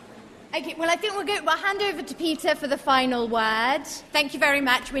 Okay, well, I think we'll hand over to Peter for the final word. Thank you very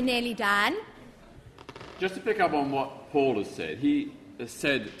much. We're nearly done. Just to pick up on what Paul has said, he has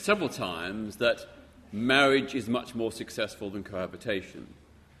said several times that marriage is much more successful than cohabitation,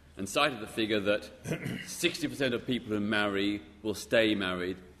 and cited the figure that 60% of people who marry will stay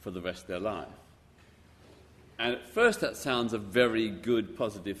married for the rest of their life. And at first that sounds a very good,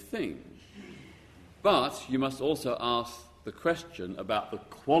 positive thing. But you must also ask the question about the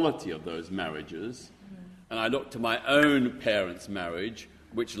quality of those marriages. And I look to my own parents' marriage,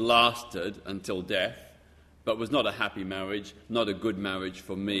 which lasted until death, but was not a happy marriage, not a good marriage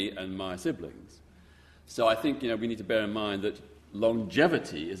for me and my siblings. So I think, we need to bear in mind that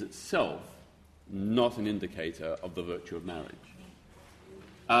longevity is itself not an indicator of the virtue of marriage.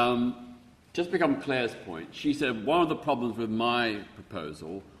 Just to pick up Claire's point, she said one of the problems with my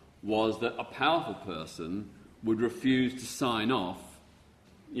proposal was that a powerful person would refuse to sign off,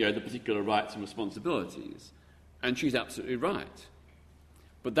 the particular rights and responsibilities. And she's absolutely right.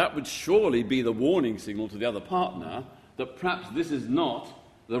 But that would surely be the warning signal to the other partner that perhaps this is not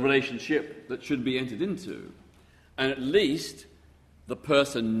the relationship that should be entered into. And at least the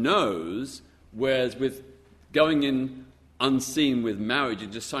person knows, whereas with going in unseen with marriage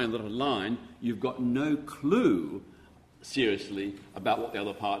and just signing a little line, you've got no clue, seriously, about what the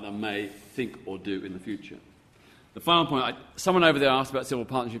other partner may think or do in the future. The final point, someone over there asked about civil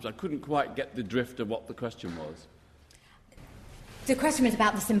partnerships. I couldn't quite get the drift of what the question was. The question was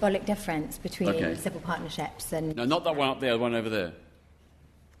about the symbolic difference between civil partnerships and... No, not that one up there, the one over there.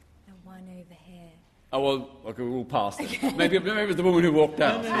 The one over here. Oh, well, okay, we'll pass then. Maybe it was the woman who walked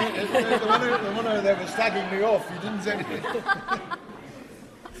out. The one that was slagging me off, you didn't say anything.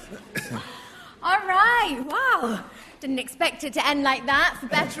 All right, wow. Didn't expect it to end like that, for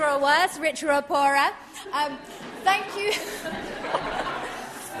better or worse, richer or poorer. Thank you.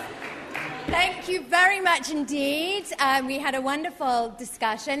 Thank you very much indeed. We had a wonderful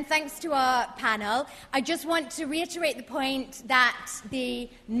discussion. Thanks to our panel. I just want to reiterate the point that the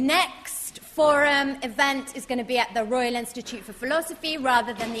next forum event is going to be at the Royal Institute for Philosophy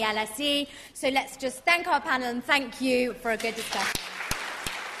rather than the LSE. So let's just thank our panel and thank you for a good discussion.